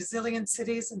just and resilient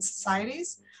cities and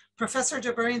societies. Professor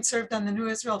Jabareen served on the New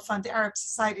Israel Fund Arab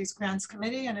Societies Grants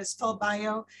Committee, and his full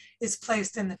bio is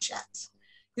placed in the chat.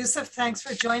 Yosef, thanks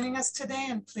for joining us today,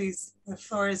 and please, the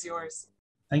floor is yours.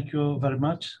 Thank you very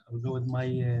much. I'll go with my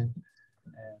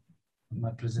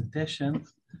my presentation.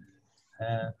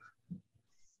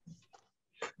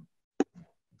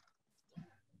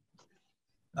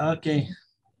 Okay.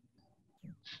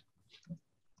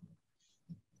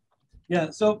 Yeah.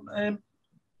 So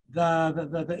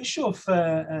the issue of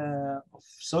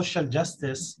social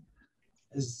justice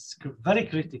is very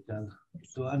critical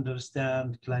to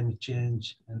understand climate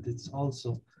change, and it's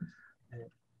also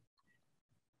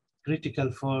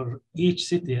critical for each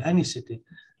city, any city,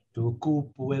 to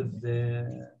cope with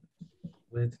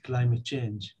climate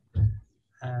change.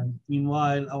 And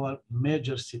meanwhile, our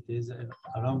major cities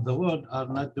around the world are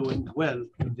not doing well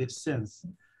in this sense.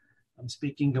 I'm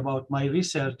speaking about my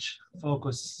research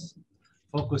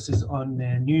focuses on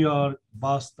New York,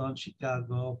 Boston,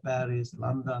 Chicago, Paris,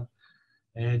 London,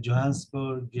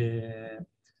 Johannesburg,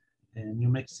 New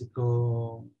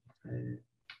Mexico,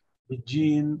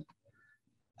 Beijing.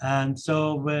 And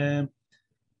so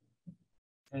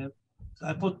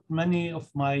I put many of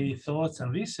my thoughts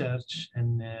and research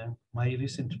in my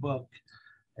recent book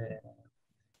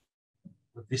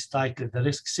with this title, The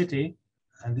Risk City,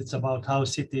 and it's about how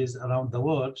cities around the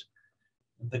world,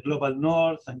 the global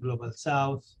north and global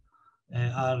south,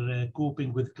 are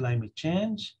coping with climate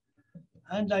change.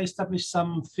 And I established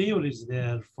some theories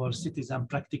there for cities and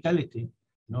practicality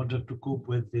in order to cope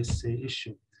with this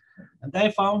issue. And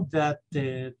I found that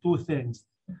two things.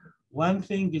 One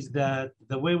thing is that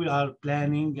the way we are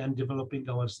planning and developing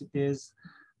our cities,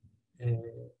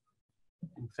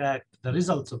 in fact, the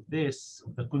results of this,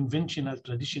 the conventional,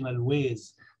 traditional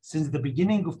ways, since the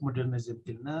beginning of modernism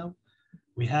till now,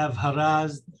 we have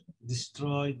harassed,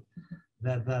 destroyed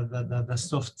the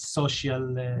soft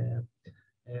social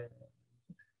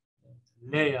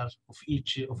layer of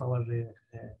each of our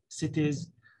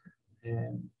cities,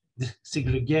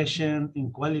 segregation,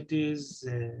 inequalities,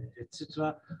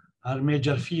 etc., are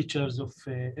major features of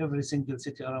every single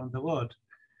city around the world,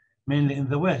 mainly in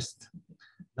the West.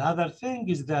 The other thing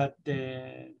is that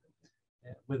the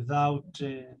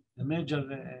major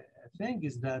thing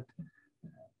is that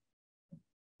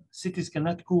cities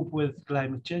cannot cope with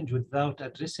climate change without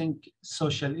addressing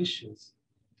social issues,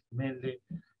 mainly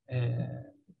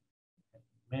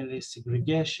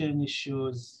segregation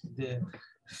issues, the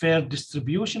fair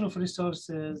distribution of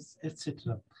resources,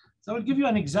 etc. So I'll give you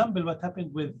an example what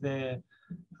happened with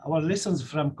our lessons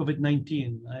from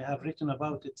COVID-19. I have written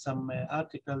about it, some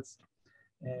articles,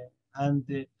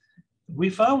 and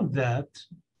we found that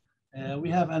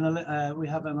we have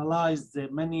analyzed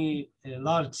many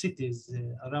large cities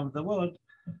around the world,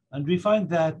 and we find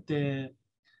that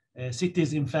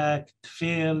cities, in fact,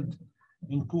 failed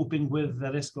in coping with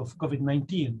the risk of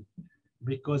COVID-19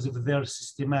 because of their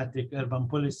systematic urban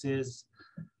policies.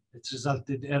 It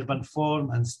resulted in urban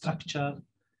form and structure,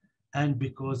 and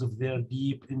because of their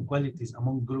deep inequalities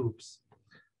among groups.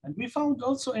 And we found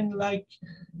also in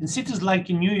cities like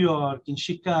in New York, in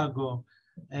Chicago,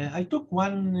 I took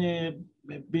one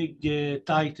big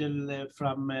title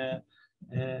from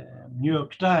New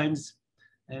York Times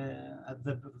at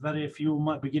the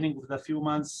beginning of the few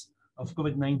months of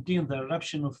COVID-19, the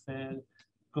eruption of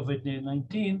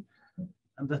COVID-19,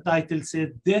 and the title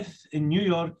said, "Death in New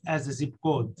York as a zip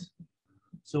code."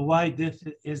 So why death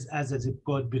is as a zip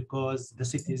code? Because the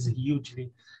city is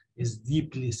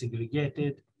deeply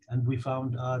segregated, and we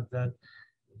found out that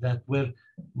were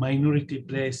minority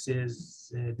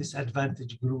places,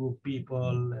 disadvantaged group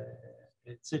people,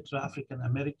 etc., African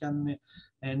American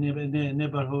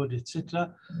neighborhood,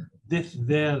 etc. Death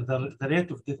there, the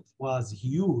rate of death was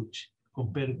huge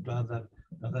compared to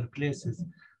other places.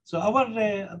 So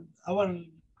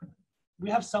we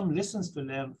have some lessons to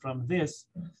learn from this,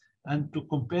 and to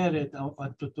compare it,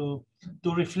 to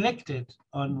reflect it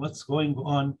on what's going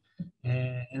on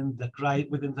when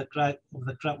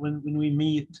we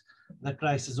meet the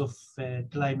crisis of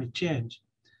climate change.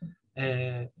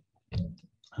 And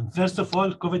first of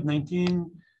all, COVID-19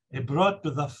 brought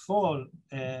to the fore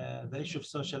the issue of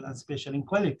social and spatial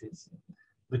inequalities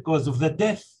because of the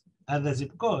death as a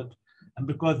zip code, and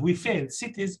because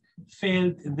cities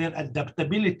failed in their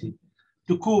adaptability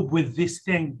to cope with this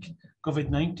thing,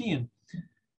 COVID-19.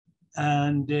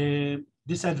 And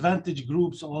disadvantaged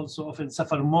groups also often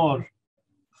suffer more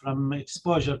from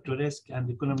exposure to risk and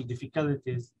economic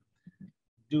difficulties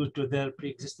due to their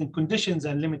pre-existing conditions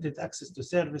and limited access to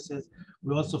services.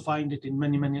 We also find it in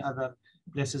many other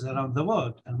places around the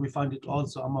world. And we find it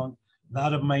also among the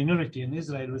Arab minority in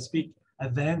Israel. We'll speak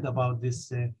at the end about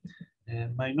this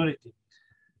minority.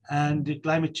 And the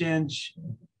climate change,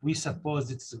 we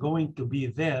suppose it's going to be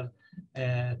there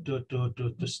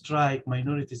to strike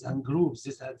minorities and groups,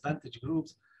 disadvantaged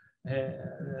groups,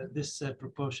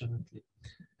 disproportionately.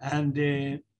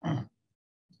 And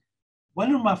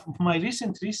one of my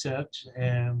recent research,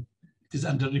 it is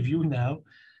under review now,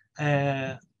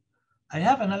 I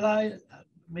have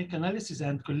make analysis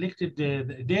and collected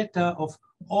the data of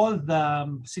all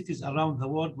the cities around the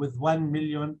world with 1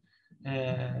 million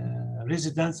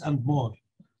residents and more,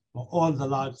 all the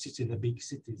large cities, the big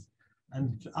cities.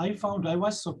 And I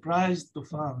was surprised to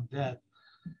find that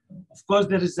Of course,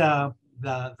 there is the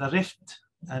rift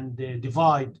and the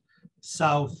divide,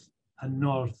 south and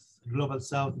north, global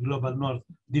south, global north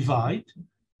divide.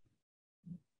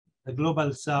 The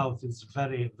global south is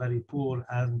very, very poor,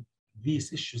 and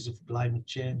these issues of climate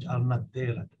change are not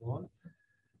there at all.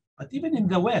 But even in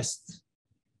the West,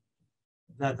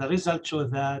 the results show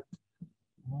that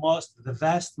the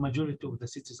vast majority of the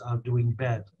cities are doing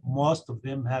bad. Most of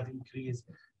them have increased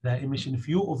the emission.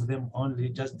 Few of them only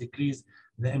just decrease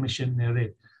the emission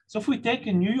rate. So if we take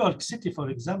in New York City, for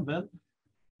example,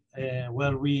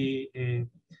 where the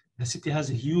city has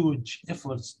huge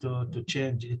efforts to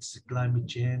change its climate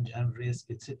change and risk,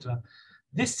 etc.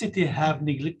 This city have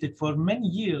neglected for many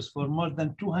years, for more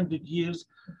than 200 years,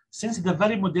 since the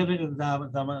very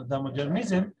the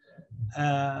modernism,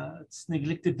 it's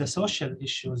neglected the social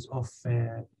issues of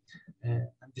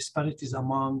disparities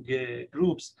among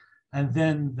groups. And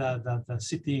then the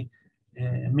city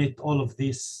made all of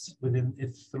this within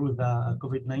it through the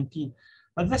COVID-19.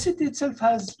 But the city itself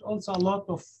has also a lot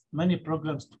of many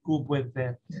programs to cope with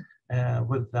the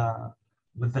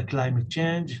climate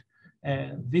change.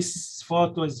 This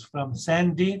photo is from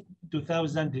Sandy,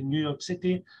 2000 in New York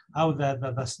City, how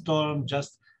the storm,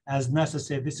 just as NASA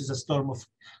said, this is a storm of,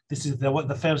 this is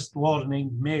the first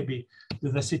warning maybe to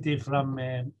the city from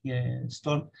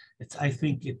storm. It's, I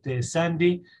think it's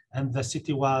Sandy, and the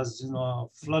city was,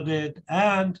 flooded.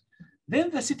 And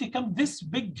then the city comes, this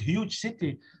big, huge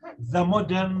city, the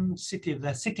modern city,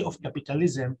 the city of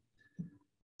capitalism,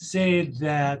 said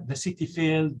that the city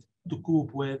failed to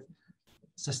cope with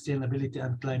sustainability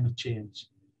and climate change.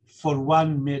 For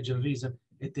one major reason,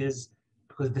 it is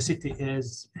because the city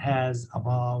has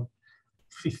about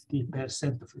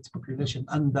 50% of its population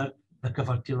under the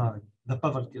poverty line.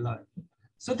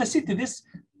 So the city, this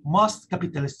most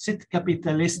capitalist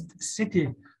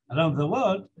city around the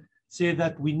world, say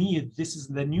that we need, this is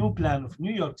the new plan of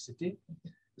New York City,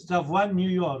 to have one New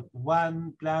York,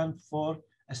 one plan for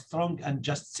a strong and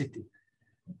just city.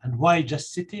 And why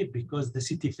just city? Because the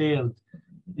city failed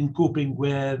in coping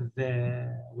with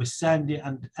Sandy,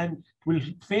 and will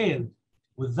fail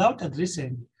without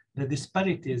addressing the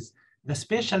disparities, the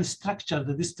spatial structure,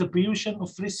 the distribution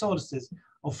of resources,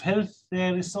 of health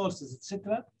resources,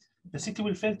 etc. The city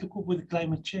will fail to cope with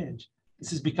climate change.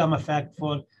 This has become a fact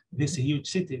for this huge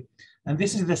city. And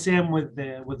this is the same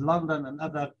with London and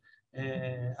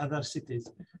other cities.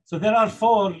 So there are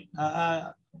four,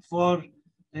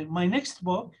 my next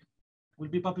book will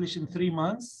be published in 3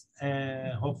 months,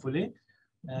 hopefully.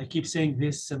 I keep saying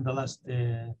this in the last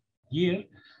year,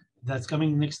 that's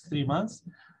coming next 3 months.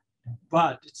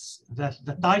 But it's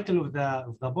the title of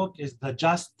the book is The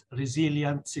Just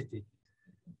Resilient City.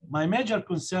 My major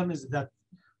concern is that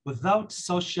without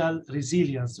social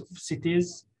resilience of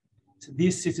cities,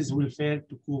 these cities will fail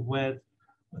to cope with,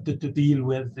 to deal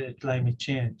with climate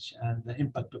change and the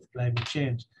impact of climate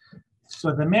change.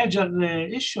 So the major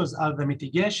issues are the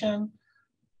mitigation.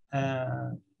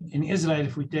 In Israel,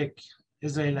 if we take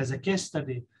Israel as a case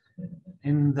study,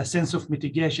 in the sense of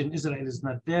mitigation, Israel is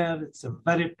not there. It's a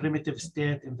very primitive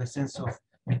state in the sense of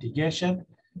mitigation.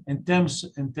 In terms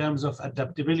of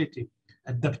adaptability,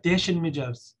 adaptation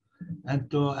measures, and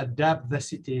to adapt the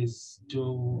cities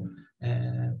to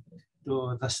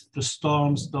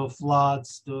storms, to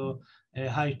floods, to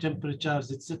high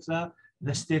temperatures, etc.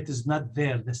 The state is not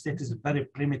there. The state is very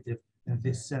primitive in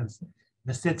this sense.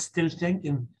 The state still think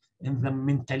in the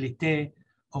mentality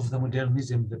of the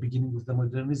modernism, the beginning of the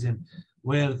modernism,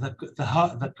 where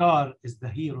the car is the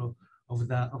hero of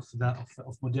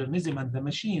modernism, and the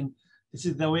machine. This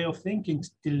is the way of thinking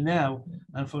still now,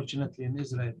 unfortunately, in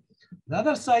Israel. The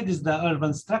other side is the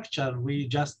urban structure. We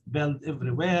just build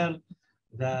everywhere.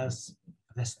 The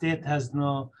state has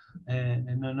no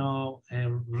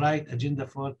right agenda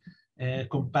for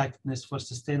compactness, for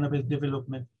sustainable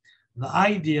development. The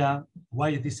idea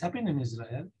why this happened in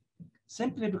Israel,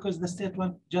 simply because the state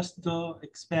wants just to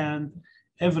expand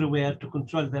everywhere to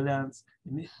control the lands.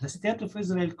 The state of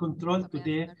Israel controls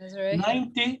today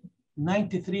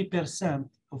 93%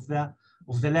 of the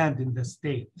land in the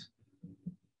state.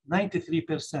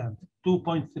 93%,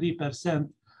 2.3%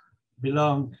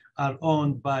 are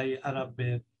owned by Arab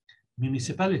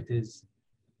municipalities,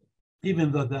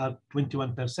 even though they are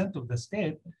 21% of the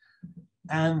state.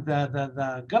 And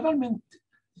the government,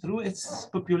 through its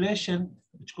population,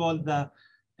 which is called the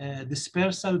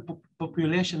dispersal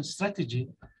population strategy,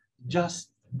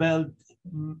 just built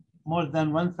more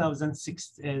than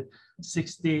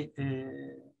 1,060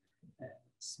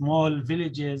 small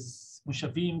villages,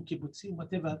 mushavim, kibbutzim,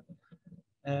 whatever,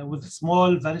 with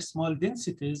very small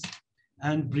densities,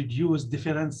 and reduce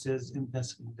differences in the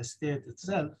state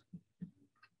itself.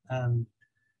 And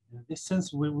in this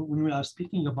sense, when we are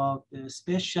speaking about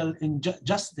spatial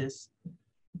justice,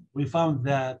 we found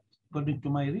that, according to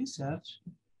my research,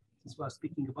 since we are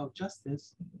speaking about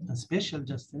justice and spatial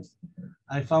justice,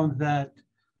 I found that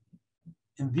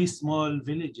in these small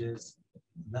villages,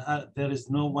 there is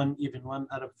no one, even one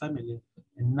Arab family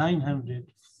in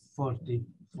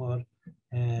 944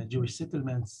 Jewish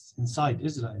settlements inside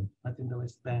Israel, not in the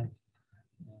West Bank,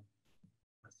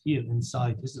 but here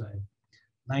inside Israel.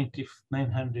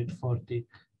 940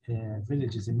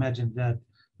 villages. Imagine that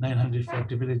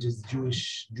 940 villages,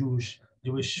 Jewish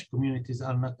communities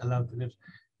are not allowed to live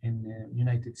in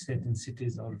United States in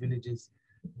cities or villages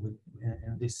with,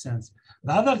 in this sense.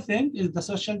 The other thing is the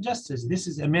social justice. This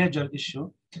is a major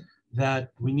issue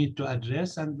that we need to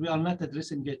address, and we are not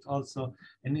addressing it also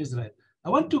in Israel. I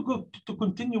want to go to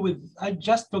continue with, I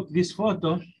just took this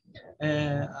photo.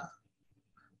 I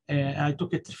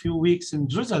took it a few weeks in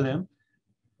Jerusalem.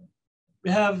 We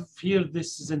have here,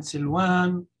 this is in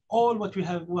Silwan. All what we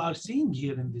are seeing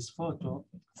here in this photo,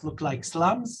 it look like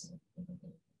slums,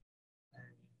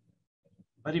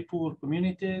 very poor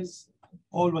communities.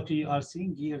 All what we are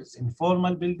seeing here is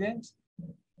informal buildings,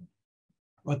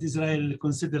 what Israel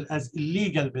considers as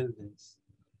illegal buildings.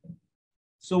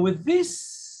 So with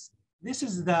this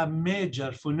is the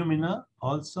major phenomena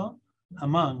also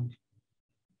among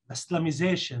the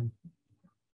Islamization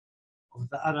of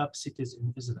the Arab cities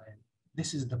in Israel.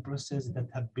 This is the process that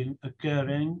have been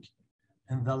occurring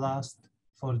in the last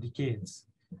 4 decades.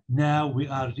 Now we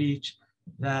are reached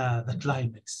the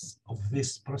climax of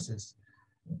this process.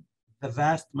 The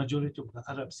vast majority of the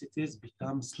Arab cities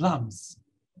become slums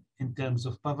in terms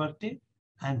of poverty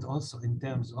and also in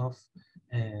terms of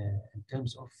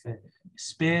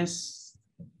space,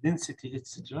 density,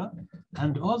 etc.,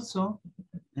 and also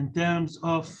in terms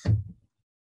of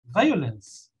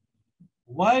violence.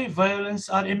 Why violence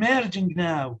are emerging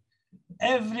now?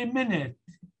 Every minute,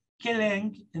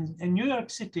 killing in New York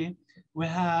City, we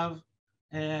have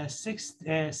six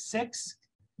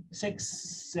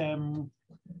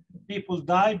people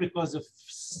die because of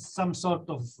some sort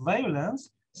of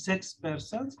violence, 6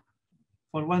 persons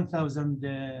for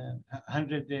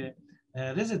 1,100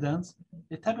 residents.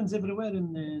 It happens everywhere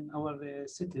in our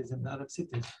cities, in the Arab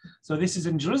cities. So this is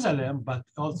in Jerusalem, but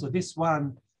also this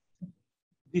one,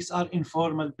 these are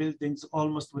informal buildings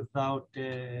almost without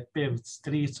paved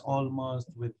streets,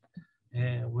 almost with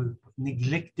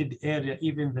neglected area,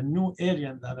 even the new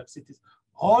area in the Arab cities.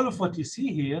 All of what you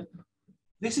see here,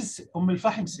 this is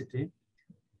Al-Fahim city.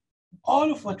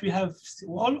 All of what we have,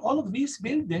 all of these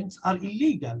buildings are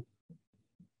illegal.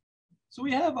 So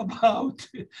we have about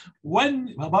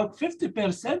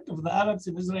 50% of the Arabs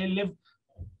in Israel live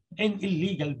in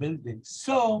illegal buildings.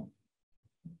 So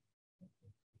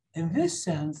in this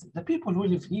sense, the people who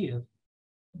live here,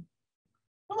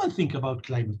 no one think about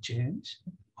climate change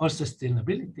or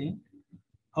sustainability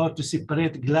or to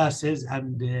separate glasses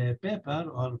and paper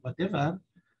or whatever.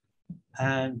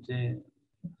 And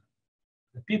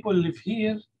the people live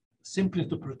here simply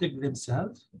to protect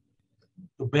themselves,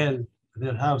 to build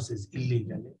their houses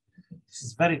illegally. This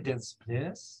is very dense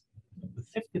place. With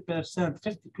 50%,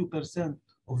 52%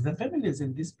 of the families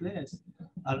in this place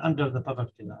are under the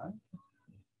poverty line.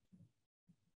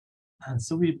 And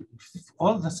so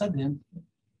all of a sudden,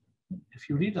 if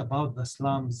you read about the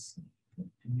slums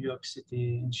in New York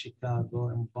City, in Chicago,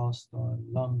 in Boston,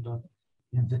 London,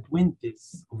 in the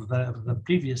 20s of the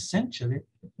previous century,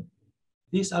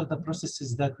 these are the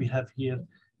processes that we have here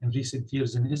in recent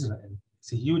years in Israel.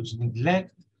 It's a huge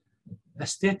neglect. The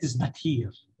state is not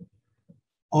here.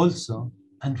 Also,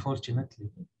 unfortunately,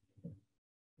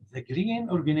 the green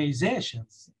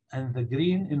organizations and the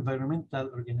green environmental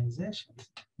organizations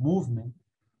movement,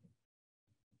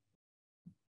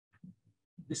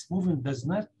 this movement does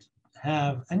not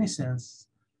have any sense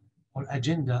or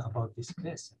agenda about these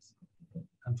places.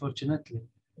 Unfortunately,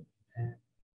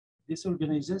 these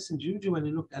organizations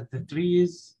usually look at the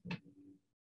trees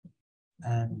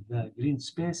and the green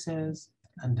spaces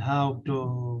and how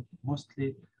to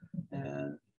mostly,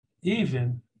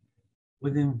 even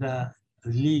within the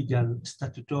legal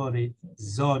statutory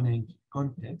zoning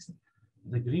context,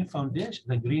 the Green Foundation,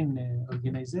 the Green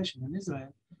organization in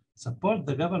Israel support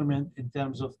the government in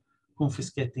terms of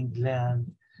confiscating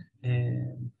land,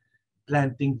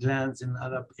 planting lands in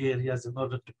Arab areas in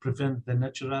order to prevent the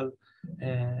natural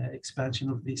expansion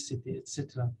of this city,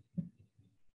 etc.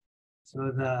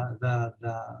 So the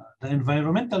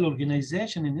environmental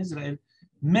organization in Israel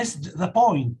missed the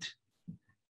point,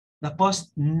 the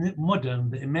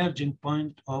post-modern, the emerging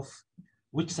point of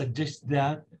which suggests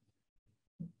that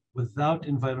without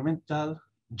environmental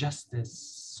justice,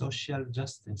 social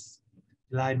justice,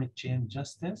 climate change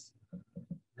justice,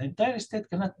 the entire state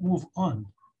cannot move on,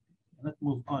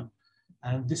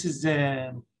 And this is,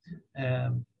 I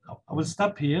will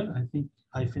stop here. I think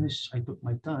I finished, I took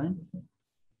my time.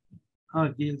 Oh,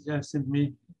 Gil just sent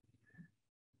me.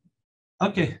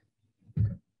 Okay,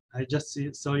 I just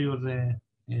saw your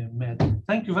mail.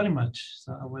 Thank you very much.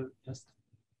 So I will just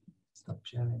stop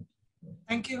sharing.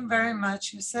 Thank you very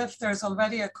much, Yosef. There's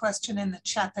already a question in the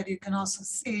chat that you can also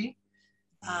see.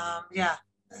 Yeah,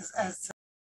 as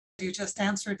you just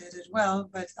answered it as well,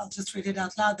 but I'll just read it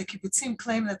out loud. The kibbutzim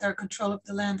claim that their control of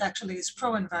the land actually is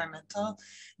pro-environmental,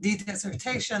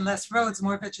 de-desertation, less roads,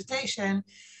 more vegetation.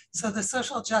 So the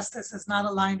social justice is not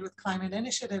aligned with climate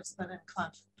initiatives, but in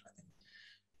conflict with it.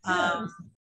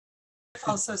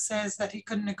 Also says that he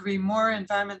couldn't agree more.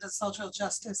 Environment and social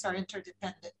justice are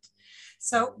interdependent.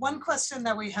 So one question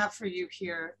that we have for you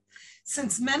here,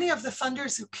 since many of the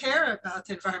funders who care about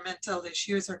environmental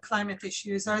issues or climate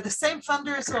issues are the same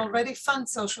funders who already fund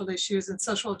social issues and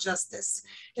social justice,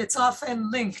 it's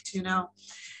often linked, you know.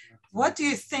 What do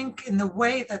you think in the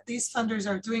way that these funders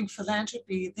are doing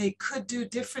philanthropy, they could do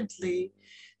differently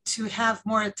to have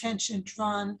more attention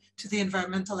drawn to the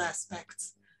environmental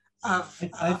aspects of?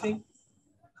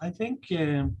 I think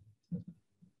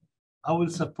I will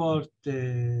support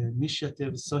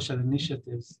initiatives, social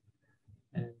initiatives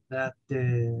that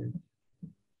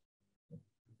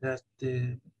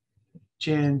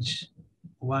change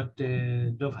what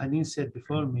Dov Hanin said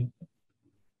before me.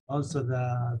 Also,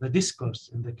 the discourse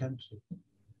in the country,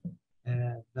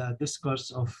 the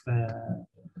discourse of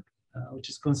which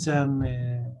is concerned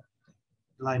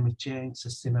climate change,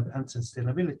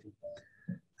 sustainability,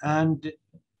 and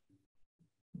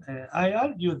I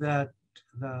argue that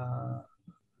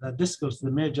the discourse,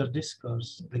 the major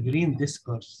discourse, the green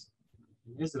discourse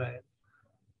in Israel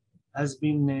has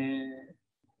been,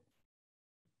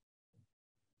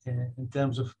 in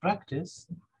terms of practice,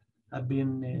 have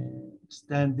been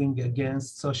standing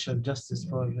against social justice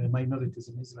for minorities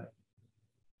in Israel.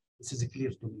 This is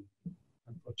clear to me,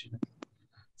 unfortunately.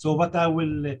 So, what I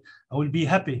will be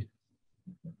happy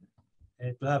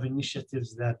to have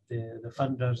initiatives that the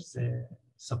funders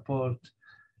support,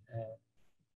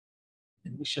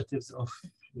 initiatives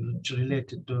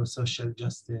related to social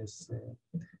justice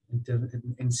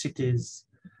in cities,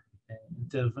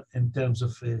 in terms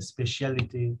of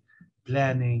speciality,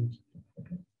 planning.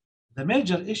 The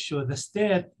major issue, the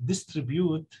state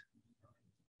distribute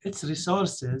its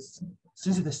resources,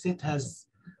 since the state has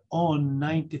owned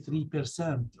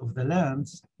 93% of the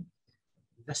lands,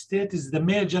 the state is the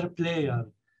major player,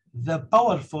 the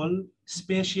powerful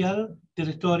spatial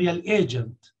territorial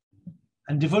agent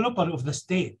and developer of the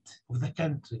state, of the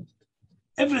country.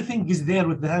 Everything is there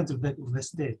with the hands of the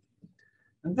state.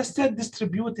 And the state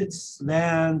distributes its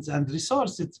lands and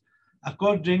resources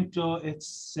according to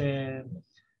its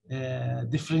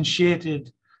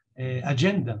differentiated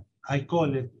agenda. I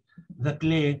call it the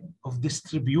play of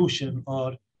distribution,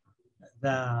 or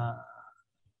the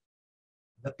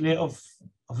play of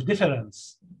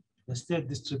difference. The state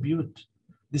distributes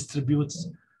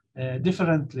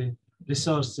differently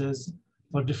resources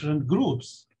for different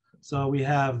groups. So we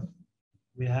have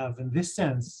in this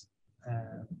sense,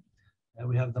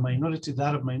 we have the minority, the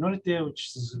Arab minority,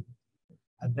 which is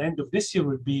at the end of this year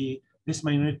will be, this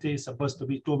minority is supposed to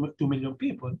be 2 million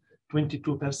people,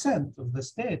 22% of the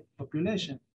state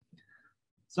population.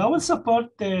 So I will support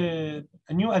a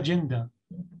new agenda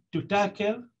to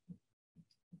tackle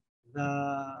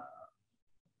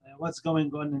what's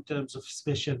going on in terms of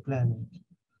spatial planning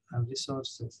and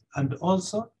resources, and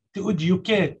also to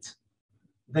educate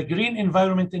the green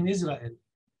environment in Israel,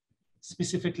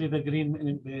 specifically the green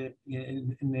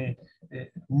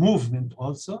movement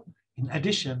also. In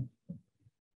addition,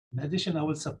 I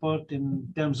will support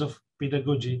in terms of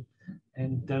pedagogy, I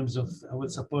will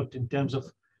support in terms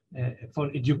of for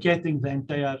educating the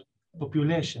entire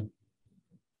population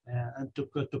and to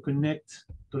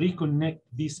reconnect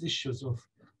these issues of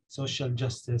social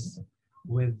justice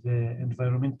with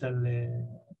environmental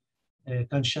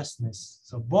consciousness.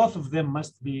 So both of them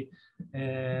must be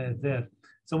there.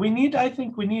 So I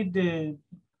think we need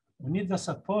the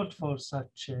support for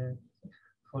such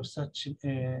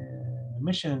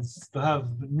missions, to have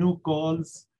new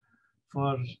goals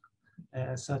for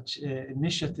such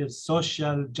initiatives,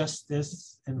 social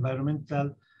justice,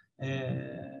 environmental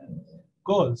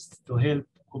goals to help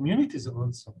communities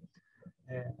also.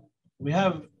 We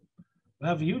have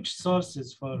huge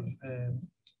sources for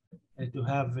to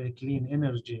have clean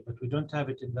energy, but we don't have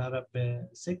it in the Arab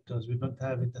sectors. We don't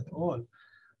have it at all.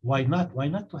 why not? Why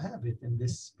not to have it in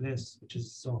this place, which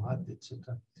is so hot,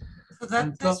 etc. So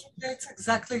this relates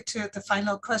exactly to the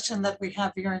final question that we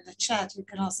have here in the chat. You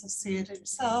can also see it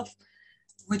yourself.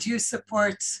 Would you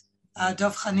support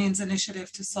Dov Khenin's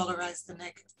initiative to solarize the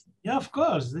Negev? Yeah, of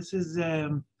course. This is,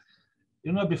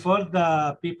 you know, before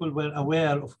the people were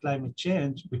aware of climate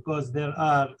change, because there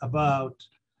are about,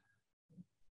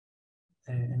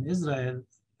 in Israel,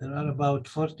 there are about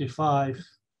 45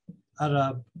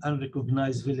 Arab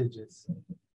unrecognized villages.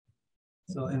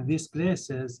 So in these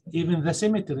places, even the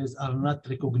cemeteries are not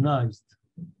recognized.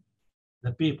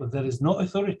 The people, there is no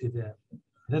authority there.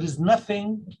 There is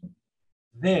nothing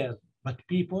there but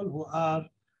people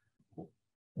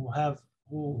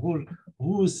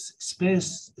whose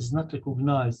space is not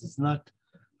recognized, is not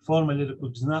formally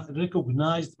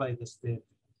recognized by the state.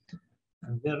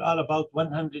 And there are about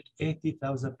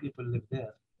 180,000 people live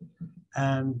there.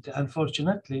 And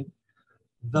unfortunately,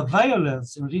 the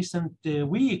violence in recent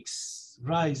weeks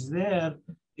rise there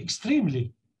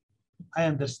extremely. I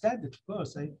understand it, of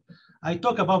course. I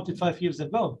talked about it 5 years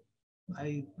ago.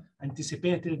 I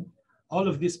anticipated all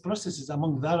of these processes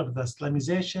among the Arab, the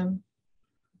Islamization,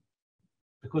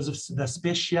 because of the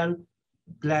special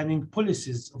planning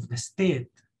policies of the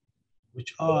state,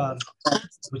 which are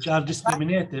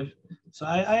discriminative. So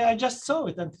I just saw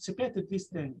it, anticipated this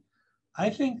thing. I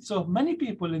think so. Many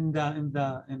people in the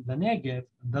Negev,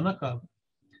 the Nakab,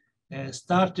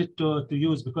 started to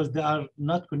use, because they are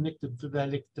not connected to the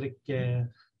electric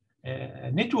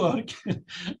network.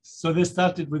 So they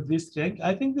started with this thing.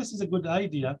 I think this is a good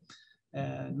idea,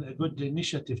 a good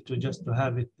initiative to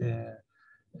have it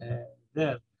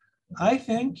there. I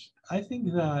think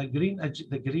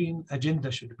the green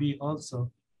agenda should be also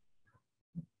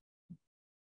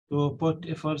to put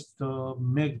efforts to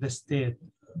make the state,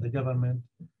 the government,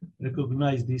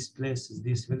 recognize these places,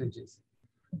 these villages,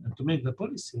 and to make the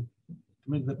policy,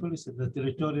 the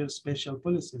territorial special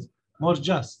policies more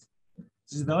just.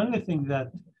 This is the only thing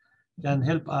that can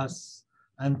help us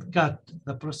and cut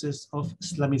the process of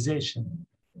Islamization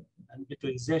and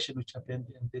ghettoization which happened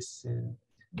in these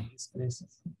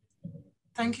places.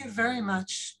 Thank you very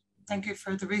much. Thank you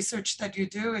for the research that you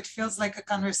do. It feels like a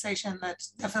conversation that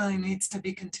definitely needs to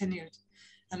be continued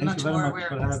and much more awareness.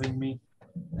 Thank you very much for having me.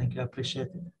 Thank you, I appreciate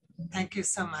it. Thank you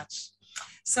so much.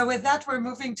 So with that, we're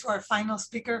moving to our final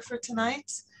speaker for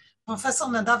tonight. Professor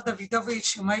Nadav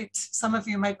Davidovitch, some of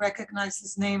you might recognize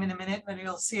his name in a minute when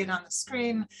you'll see it on the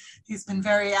screen. He's been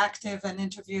very active and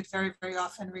interviewed very, very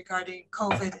often regarding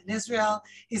COVID in Israel.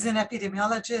 He's an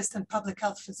epidemiologist and public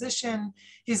health physician.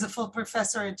 He's a full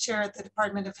professor and chair at the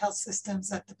Department of Health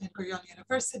Systems at the Gurion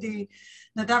University.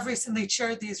 Nadav recently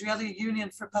chaired the Israeli Union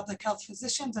for Public Health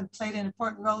Physicians and played an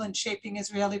important role in shaping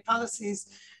Israeli policies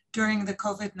during the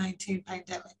COVID-19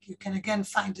 pandemic. You can again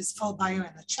find his full bio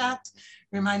in the chat,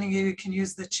 reminding you can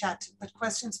use the chat to put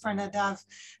questions for Nadav.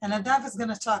 And Nadav is going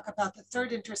to talk about the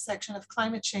third intersection of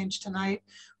climate change tonight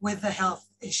with the health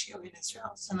issue in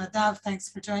Israel. So Nadav, thanks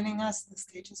for joining us. The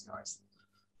stage is yours.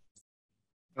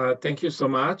 Thank you so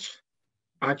much.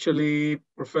 Actually,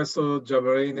 Professor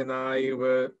Jabareen and I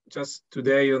were just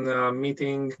today on a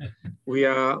meeting. We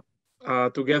are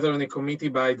together on a committee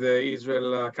by the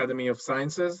Israel Academy of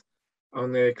Sciences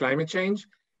on climate change.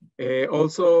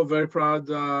 Also very proud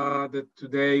that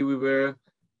today we were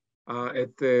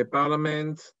at the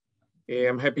Parliament.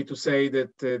 I'm happy to say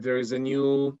that there is a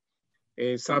new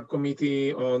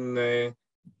subcommittee on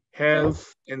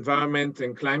health, environment,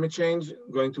 and climate change,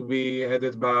 going to be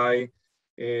headed by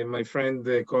my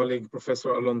friend, colleague,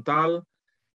 Professor Alon Tal.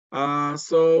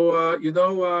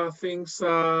 Things,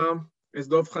 as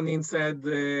Dov Khenin said,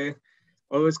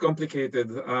 always complicated.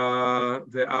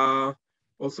 There are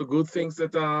also good things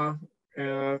that are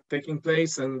taking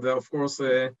place. And of course,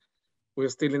 we're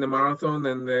still in a marathon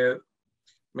and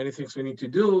many things we need to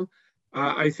do.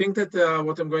 I think that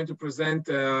what I'm going to present,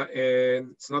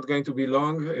 it's not going to be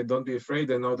long. Don't be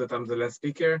afraid. I know that I'm the last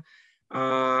speaker.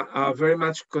 Are very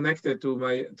much connected to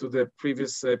the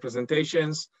previous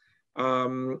presentations.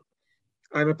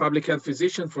 I'm a public health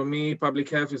physician. For me, public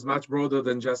health is much broader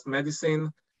than just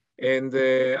medicine. And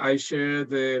I share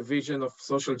the vision of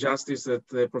social justice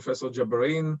that Professor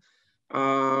Jabareen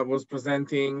was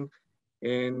presenting.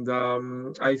 And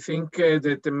I think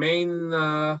that the main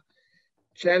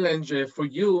challenge for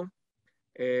you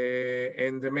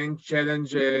and the main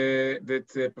challenge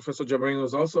that Professor Jabareen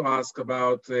was also asked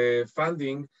about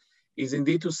funding is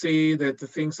indeed to see that the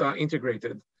things are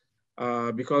integrated.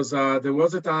 Because there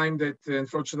was a time that,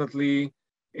 unfortunately,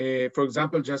 for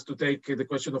example, just to take the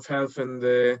question of health and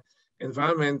the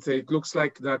environment, it looks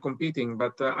like they're competing,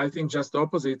 but I think just the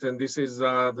opposite, and this is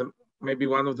maybe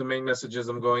one of the main messages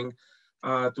I'm going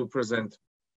to present.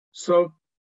 So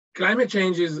climate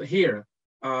change is here.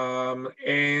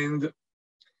 And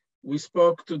we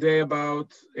spoke today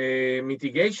about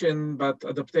mitigation, but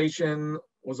adaptation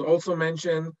was also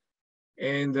mentioned.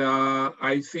 And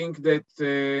I think that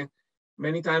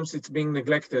many times it's being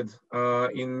neglected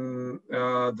in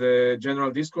the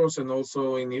general discourse and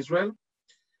also in Israel.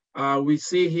 We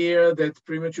see here that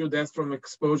premature death from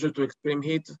exposure to extreme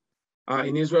heat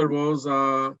in Israel rose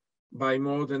by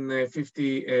more than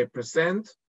 50%.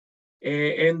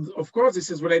 And of course, this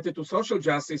is related to social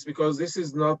justice because this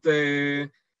is not,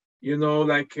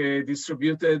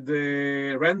 distributed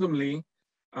randomly.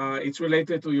 It's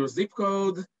related to your zip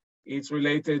code. It's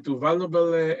related to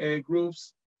vulnerable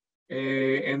groups.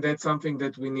 And that's something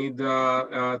that we need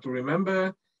to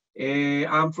remember.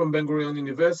 I'm from Ben-Gurion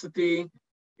University.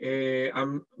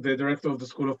 I'm the director of the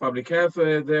School of Public Health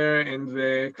there, and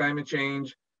the climate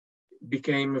change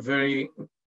became a very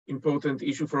important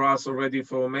issue for us already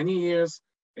for many years.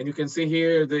 And you can see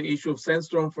here the issue of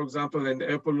sandstorm, for example, and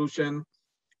air pollution.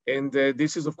 And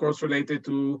this is, of course, related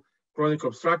to chronic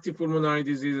obstructive pulmonary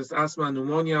diseases, asthma,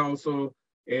 pneumonia, also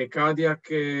cardiac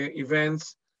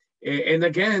events. And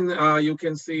again, you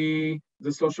can see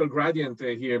the social gradient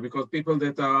here because people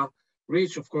that are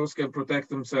rich, of course, can protect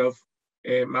themselves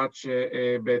much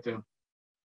better.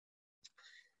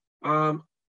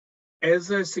 As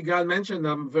Sigal mentioned,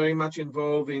 I'm very much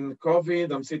involved in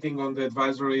COVID. I'm sitting on the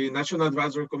National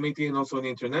Advisory Committee and also in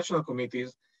international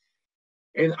committees.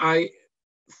 And I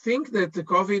think that the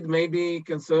COVID maybe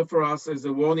can serve for us as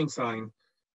a warning sign.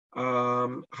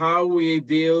 How we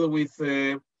deal with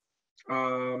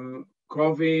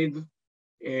COVID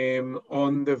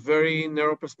on the very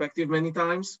narrow perspective many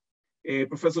times.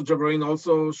 Professor Jabareen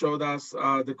also showed us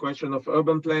the question of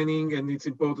urban planning and its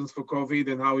importance for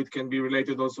COVID and how it can be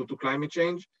related also to climate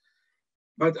change.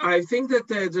 But I think that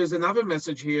there's another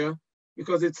message here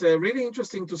because it's really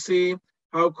interesting to see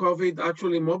how COVID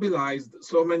actually mobilized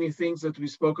so many things that we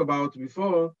spoke about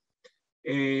before,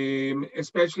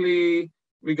 especially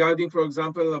regarding, for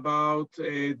example, about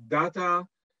data,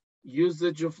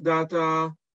 usage of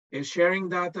data, sharing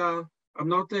data. I'm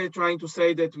not trying to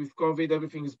say that with COVID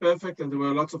everything is perfect and there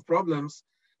were lots of problems,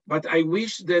 but I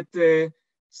wish that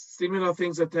similar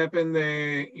things that happened,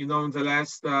 in the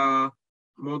last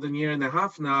more than a year and a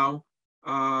half now,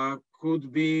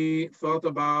 could be thought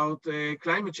about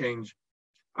climate change.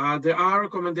 There are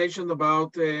recommendations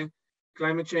about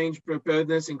climate change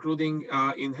preparedness, including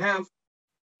in health,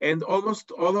 and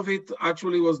almost all of it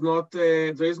actually was not,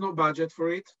 there is no budget for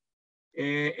it.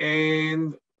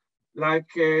 And like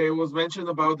was mentioned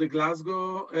about the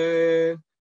Glasgow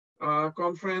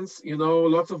conference,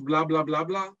 lots of blah, blah, blah,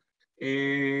 blah.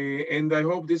 And I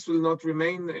hope this will not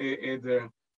remain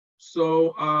there.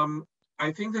 So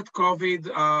I think that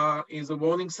COVID is a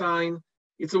warning sign.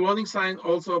 It's a warning sign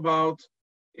also about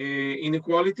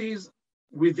inequalities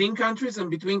within countries and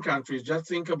between countries. Just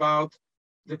think about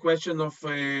the question of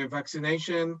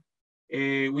vaccination.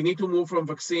 We need to move from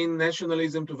vaccine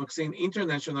nationalism to vaccine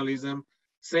internationalism.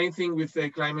 Same thing with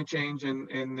climate change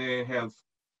and health.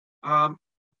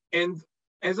 And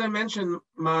as I mentioned,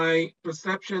 my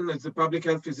perception as a public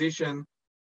health physician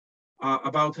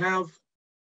about health,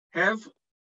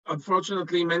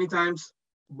 unfortunately, many times,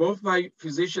 both by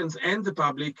physicians and the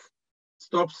public,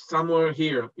 stops somewhere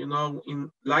here, in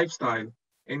lifestyle,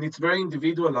 and it's very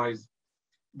individualized.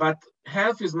 But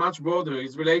health is much broader.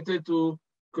 It's related to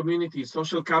community,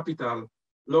 social capital,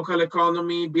 local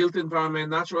economy, built environment,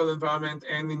 natural environment,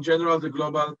 and in general, the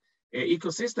global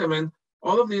ecosystem. And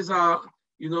all of these are,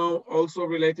 also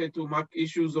related to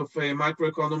issues of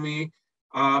microeconomy,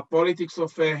 politics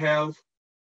of health,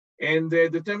 and the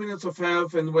determinants of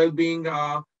health and well-being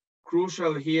are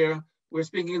crucial here. We're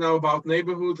speaking now about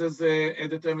neighborhoods as a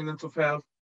determinant of health.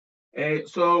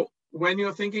 So when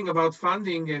you're thinking about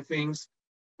funding things,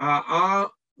 are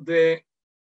the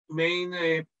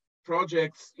main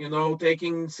projects,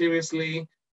 taking seriously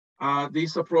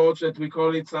this approach that we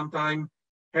call it sometimes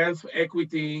health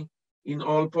equity in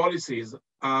all policies?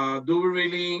 Do we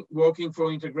really working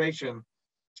for integration?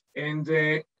 And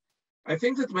I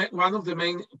think that one of the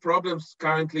main problems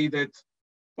currently that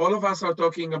all of us are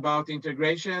talking about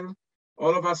integration,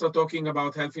 all of us are talking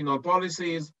about health in all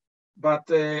policies, but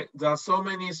there are so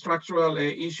many structural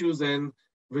issues and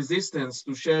resistance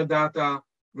to share data,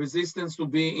 resistance to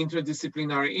be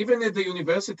interdisciplinary. Even at the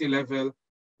university level,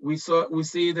 we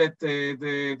see that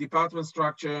the department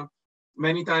structure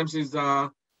many times is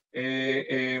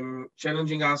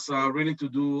challenging us really to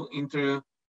do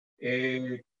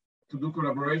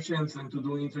collaborations and to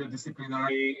do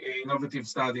interdisciplinary innovative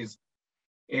studies.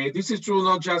 This is true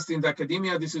not just in the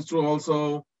academia, this is true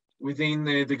also within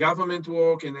the government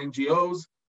work and NGOs.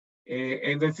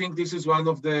 And I think this is one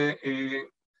of the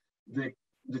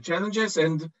challenges.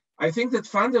 And I think that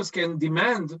funders can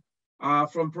demand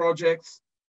from projects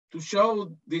to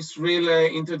show this real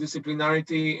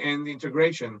interdisciplinarity and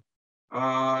integration,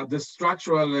 the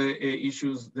structural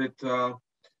issues that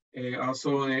are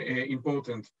so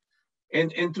important.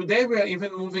 And today we are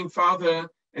even moving further,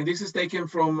 and this is taken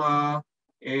from a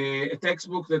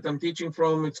textbook that I'm teaching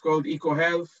from. It's called Eco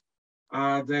Health,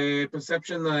 the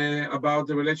perception about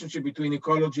the relationship between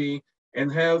ecology and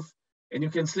health. And you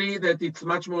can see that it's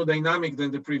much more dynamic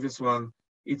than the previous one.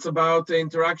 It's about the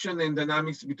interaction and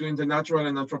dynamics between the natural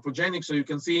and anthropogenic. So you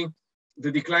can see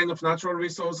the decline of natural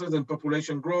resources and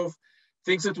population growth,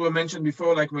 things that were mentioned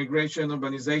before, like migration,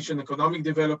 urbanization, economic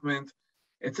development,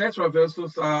 etc.,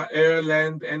 versus air,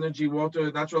 land, energy,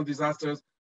 water, natural disasters.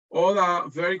 All are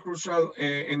very crucial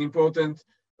and important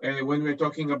when we're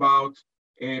talking about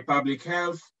public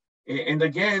health. And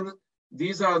again,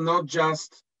 these are not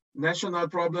just national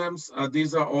problems,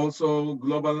 these are also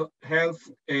global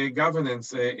health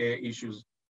governance issues.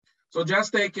 So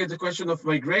just take the question of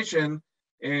migration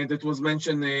that was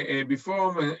mentioned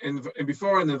before and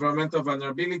environmental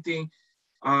vulnerability.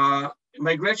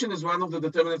 Migration is one of the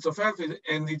determinants of health,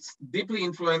 and it's deeply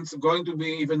influenced, going to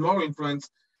be even more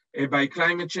influenced by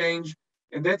climate change.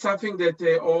 And that's something that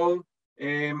all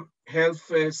health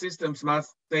systems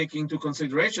must take into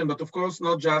consideration, but of course,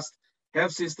 not just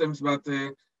health systems, but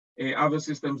other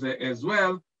systems as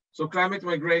well. So climate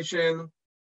migration,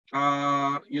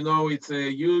 it's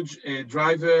a huge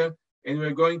driver, and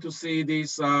we're going to see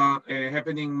this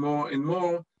happening more and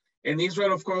more. And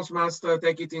Israel, of course, must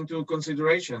take it into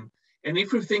consideration. And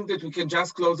if we think that we can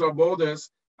just close our borders,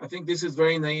 I think this is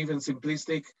very naive and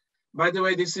simplistic. By the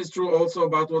way, this is true also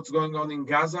about what's going on in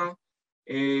Gaza.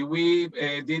 We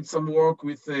did some work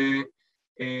with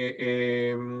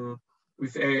Echo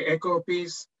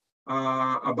Peace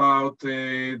about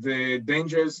the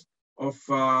dangers of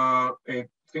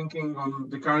thinking on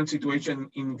the current situation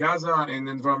in Gaza and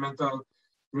environmental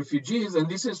refugees. And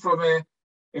this is from a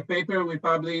paper we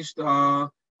published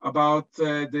about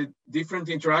the different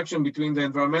interaction between the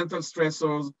environmental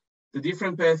stressors, the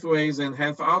different pathways and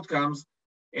health outcomes.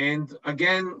 And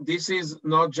again, this is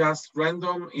not just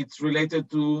random, it's related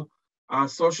to a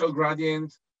social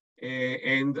gradient.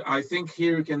 And I think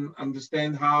here you can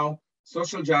understand how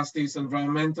social justice,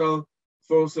 environmental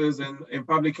forces, and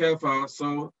public health are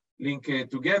so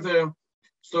linked together.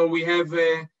 So we have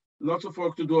lots of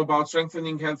work to do about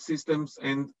strengthening health systems.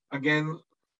 And again,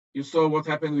 you saw what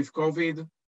happened with COVID,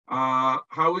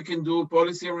 how we can do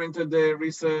policy-oriented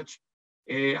research,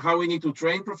 how we need to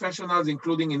train professionals,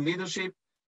 including in leadership.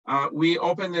 We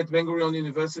opened at Ben-Gurion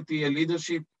University a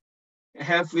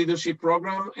health leadership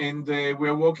program, and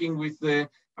we're working with the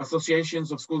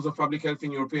associations of schools of public health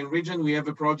in European region. We have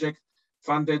a project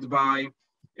funded by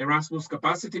Erasmus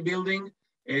capacity building,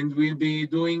 and we'll be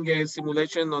doing a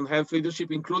simulation on health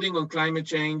leadership, including on climate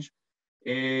change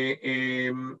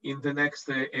in the next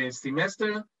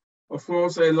semester. Of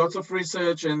course, lots of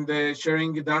research and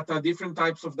sharing data, different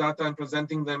types of data, and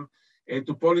presenting them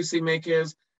to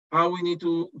policymakers, how we need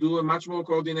to do a much more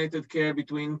coordinated care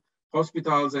between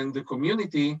hospitals and the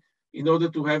community in order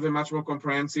to have a much more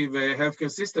comprehensive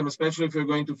healthcare system, especially if you're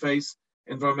going to face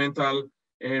environmental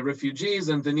refugees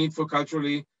and the need for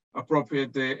culturally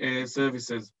appropriate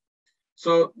services.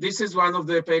 So this is one of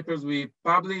the papers we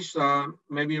published.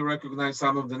 Maybe you recognize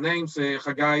some of the names.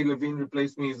 Hagai Levin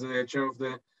replaced me as the chair of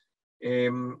the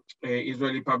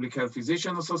Israeli Public Health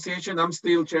Physician Association. I'm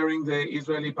still chairing the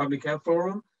Israeli Public Health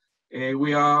Forum.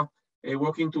 We are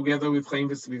working together with Chaim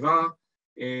V'Sviva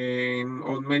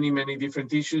on many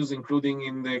different issues, including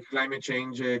in the climate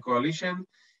change coalition.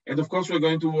 And of course, we're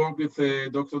going to work with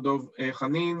Dr. Dov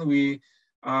Khenin. We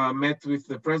met with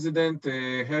the president,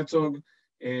 Herzog,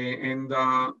 and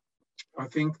I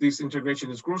think this integration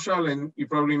is crucial. And you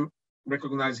probably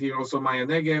recognize here also Maya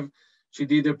Negev. She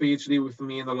did a PhD with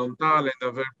me in Alon Tal, and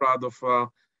I'm very proud of her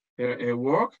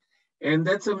work. And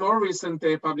that's a more recent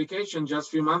publication just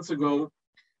a few months ago,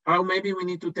 how maybe we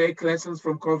need to take lessons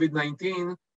from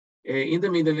COVID-19 in the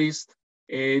Middle East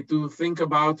to think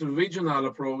about a regional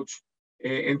approach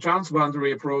and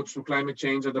transboundary approach to climate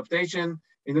change adaptation.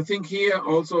 And I think here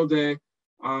also the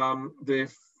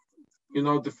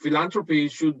philanthropy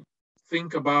should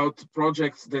think about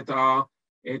projects that are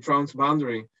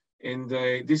transboundary. And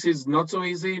this is not so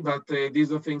easy, but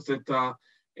these are things that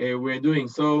we're doing.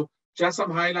 So just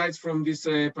some highlights from this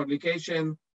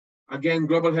publication. Again,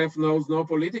 global health knows no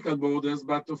political borders,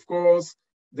 but of course,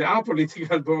 there are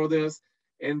political borders,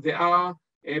 and there are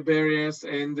barriers,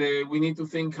 and we need to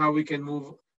think how we can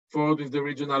move forward with the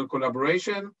regional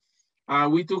collaboration.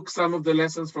 We took some of the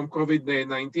lessons from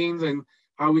COVID-19 and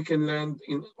how we can learn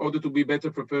in order to be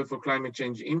better prepared for climate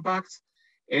change impacts,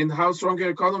 and how stronger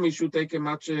economies should take a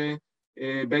much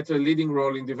better leading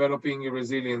role in developing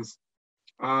resilience.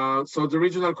 So the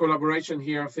regional collaboration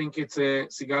here, I think it's,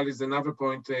 Sigal is another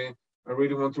point, I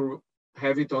really want to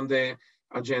have it on the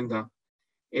agenda.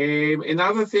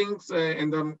 Another thing,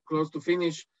 and I'm close to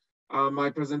finish my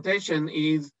presentation,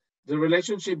 is the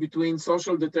relationship between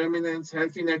social determinants,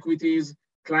 health inequities,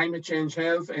 climate change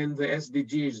health, and the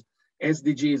SDGs.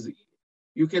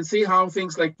 You can see how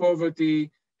things like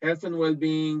poverty, health and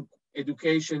well-being,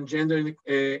 education, gender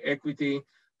equity,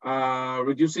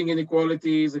 reducing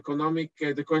inequalities, economic,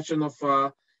 the question of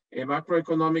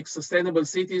macroeconomic sustainable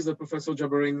cities that Professor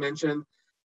Jabareen mentioned.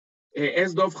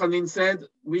 As Dov Khenin said,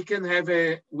 we can have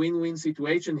a win-win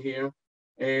situation here,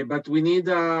 but we need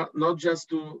not just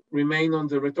to remain on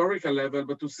the rhetorical level,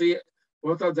 but to see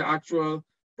what are the actual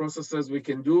processes we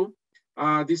can do.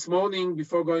 This morning,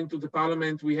 before going to the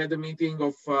parliament, we had a meeting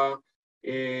of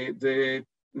the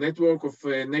network of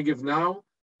Negev Now,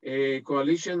 a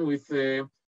coalition with the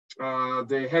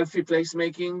healthy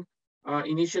placemaking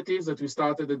initiatives that we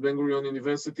started at Ben-Gurion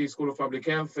University School of Public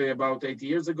Health about 8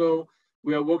 years ago.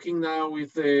 We are working now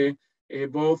with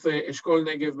both Eshkol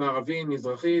Negev Maravi and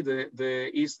Mizrahi,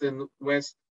 the East and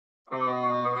West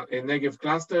Negev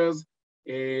clusters.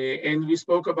 And we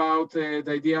spoke about the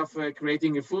idea of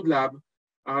creating a food lab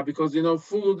because, you know,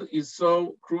 food is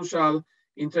so crucial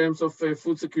in terms of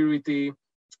food security,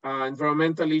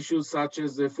 environmental issues such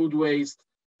as food waste,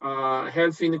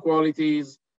 health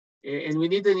inequalities, and we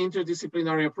need an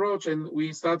interdisciplinary approach. And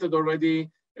we started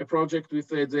already a project with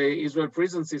the Israel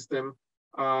prison system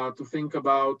to think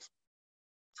about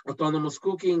autonomous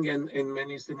cooking and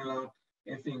many similar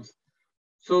things.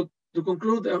 So to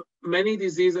conclude, many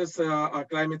diseases are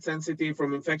climate sensitive,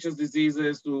 from infectious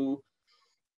diseases to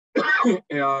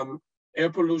air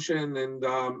pollution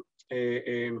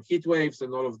and heat waves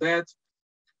and all of that.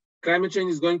 Climate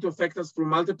change is going to affect us through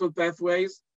multiple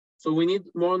pathways. So we need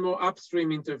more and more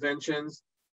upstream interventions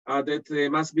that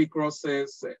must be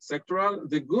cross-sectoral.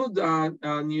 The good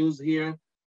news here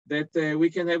that we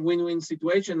can have win-win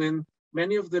situation, and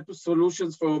many of the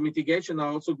solutions for mitigation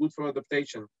are also good for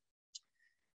adaptation.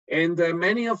 And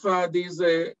many of these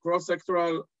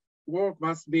cross-sectoral work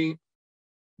must be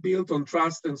built on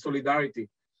trust and solidarity.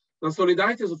 Now,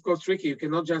 solidarity is of course tricky. You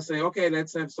cannot just say, okay,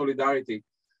 let's have solidarity.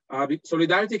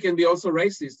 Solidarity can be also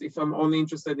racist if I'm only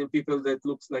interested in people that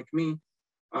looks like me.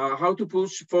 How to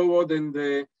push forward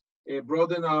and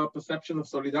broaden our perception of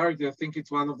solidarity, I think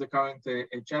it's one of the current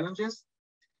challenges.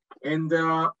 And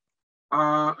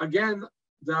again,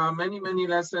 there are many, many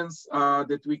lessons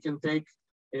that we can take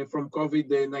from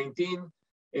COVID-19,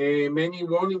 many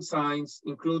warning signs,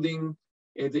 including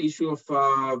the issue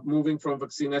of moving from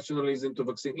vaccine nationalism to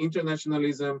vaccine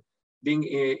internationalism, being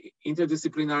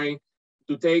interdisciplinary,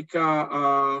 to take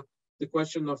the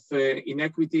question of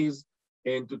inequities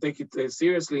and to take it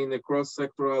seriously in a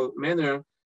cross-sectoral manner.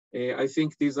 I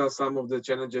think these are some of the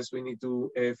challenges we need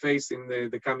to face in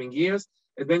the coming years.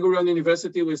 At Ben-Gurion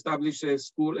University, we established a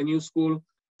new school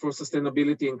for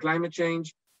sustainability and climate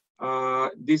change.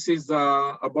 This is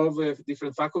above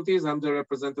different faculties. I'm the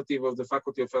representative of the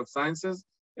Faculty of Health Sciences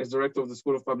as director of the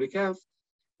School of Public Health.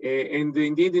 And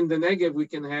indeed, in the Negev, we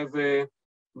can have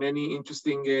many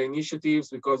interesting initiatives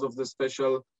because of the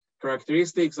special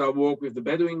characteristics. Our work with the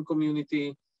Bedouin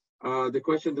community, the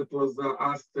question that was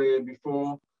asked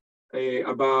before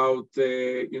about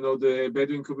the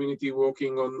Bedouin community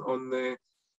working on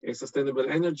sustainable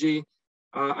energy.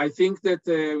 I think that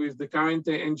with the current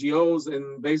NGOs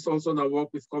and based also on our work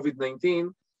with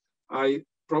COVID-19, I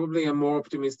probably am more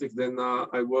optimistic than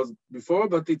I was before,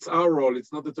 but it's our role,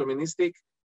 it's not deterministic.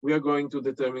 We are going to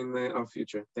determine our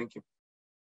future. Thank you.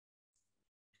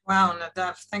 Wow,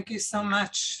 Nadav, thank you so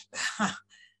much.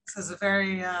 This is a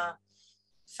very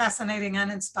fascinating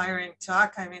and inspiring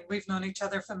talk. I mean, we've known each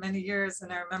other for many years,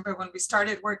 and I remember when we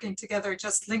started working together,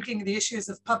 just linking the issues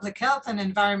of public health and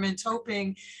environment,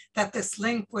 hoping that this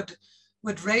link would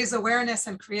raise awareness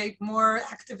and create more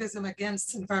activism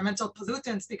against environmental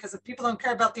pollutants, because if people don't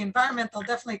care about the environment, they'll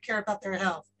definitely care about their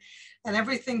health. And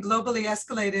everything globally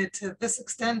escalated to this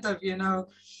extent of,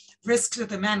 risk to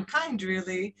the mankind,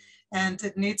 really. And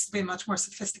it needs to be much more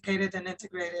sophisticated and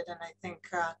integrated. And I think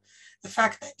the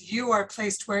fact that you are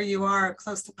placed where you are,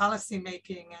 close to policy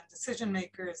making and decision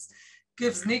makers,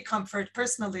 gives me comfort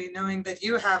personally, knowing that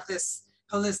you have this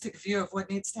holistic view of what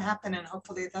needs to happen, and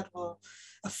hopefully that will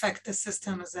affect the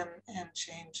systems and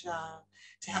change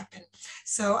to happen.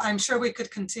 So I'm sure we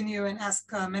could continue and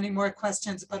ask many more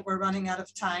questions, but we're running out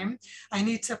of time. I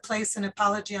need to place an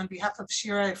apology on behalf of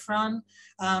Shira Efron,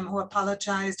 who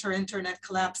apologized. Her internet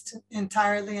collapsed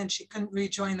entirely and she couldn't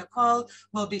rejoin the call.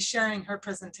 We'll be sharing her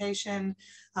presentation.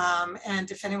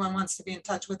 And if anyone wants to be in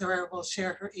touch with her, we'll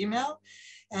share her email.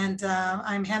 And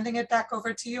I'm handing it back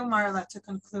over to you, Marla, to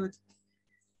conclude.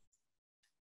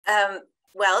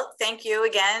 Well, thank you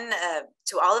again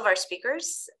to all of our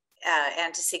speakers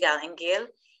and to Sigal and Gil.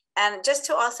 And just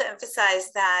to also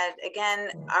emphasize that, again,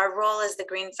 our role as the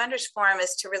Green Funders Forum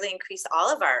is to really increase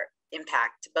all of our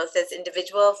impact, both as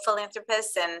individual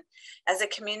philanthropists and as a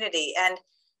community. And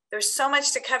there's so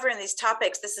much to cover in these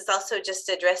topics. This is also just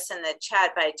addressed in the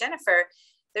chat by Jennifer.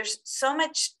 There's so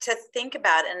much to think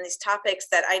about in these topics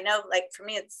that I know, like for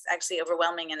me, it's actually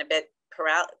overwhelming and a bit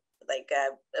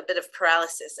a bit of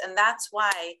paralysis. And that's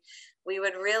why we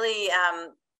would really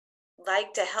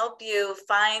like to help you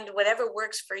find whatever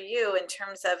works for you in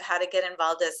terms of how to get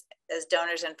involved as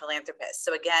donors and philanthropists.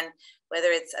 So again, whether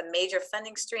it's a major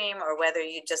funding stream or whether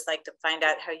you just like to find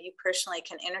out how you personally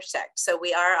can intersect. So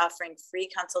we are offering free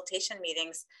consultation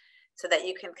meetings so that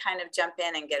you can kind of jump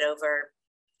in and get over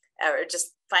or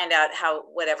just find out how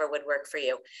whatever would work for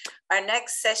you. Our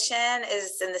next session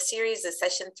is in the series is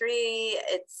session 3.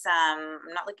 It's, I'm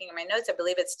not looking at my notes, I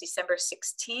believe it's December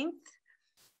 16th.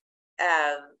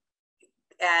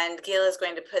 And Gil is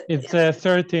going to put- It's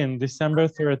 13, December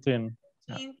 13.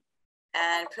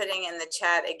 And putting in the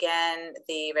chat again,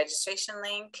 the registration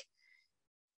link.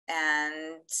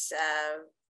 And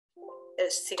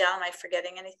Sigal, am I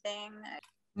forgetting anything?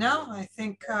 No, I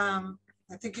think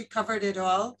you covered it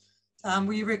all.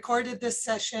 We recorded this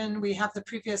session. We have the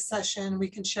previous session. We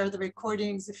can share the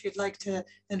recordings if you'd like to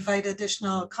invite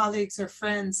additional colleagues or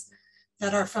friends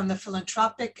that are from the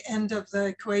philanthropic end of the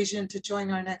equation to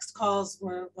join our next calls.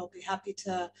 We'll be happy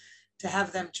to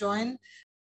have them join.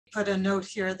 Put a note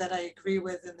here that I agree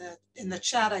with in the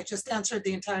chat. I just answered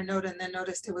the entire note and then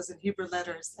noticed it was in Hebrew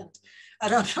letters and I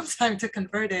don't have time to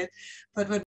convert it. But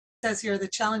what says here, the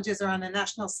challenges are on a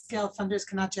national scale. Funders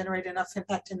cannot generate enough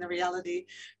impact in the reality.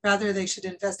 Rather, they should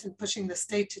invest in pushing the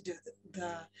state to do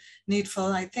the needful.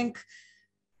 I think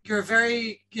you're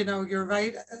very, you're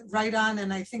right on.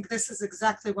 And I think this is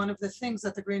exactly one of the things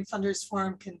that the Green Funders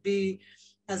Forum can be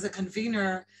as a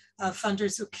convener of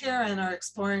funders who care and are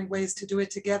exploring ways to do it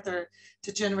together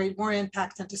to generate more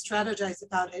impact and to strategize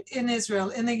about it in Israel,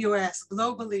 in the US,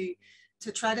 globally,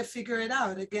 to try to figure it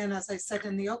out. Again, as I said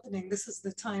in the opening, this is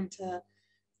the time to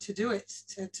do it,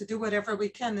 to do whatever we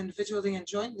can individually and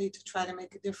jointly to try to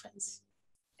make a difference.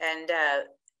 And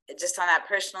just on that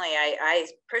personally, I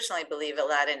personally believe a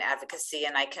lot in advocacy,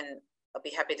 and I'll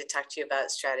be happy to talk to you about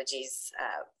strategies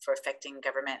for affecting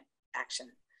government action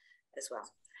as well.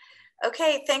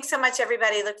 Okay, thanks so much,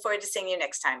 everybody. Look forward to seeing you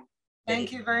next time.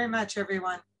 Thank you very much,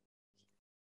 everyone.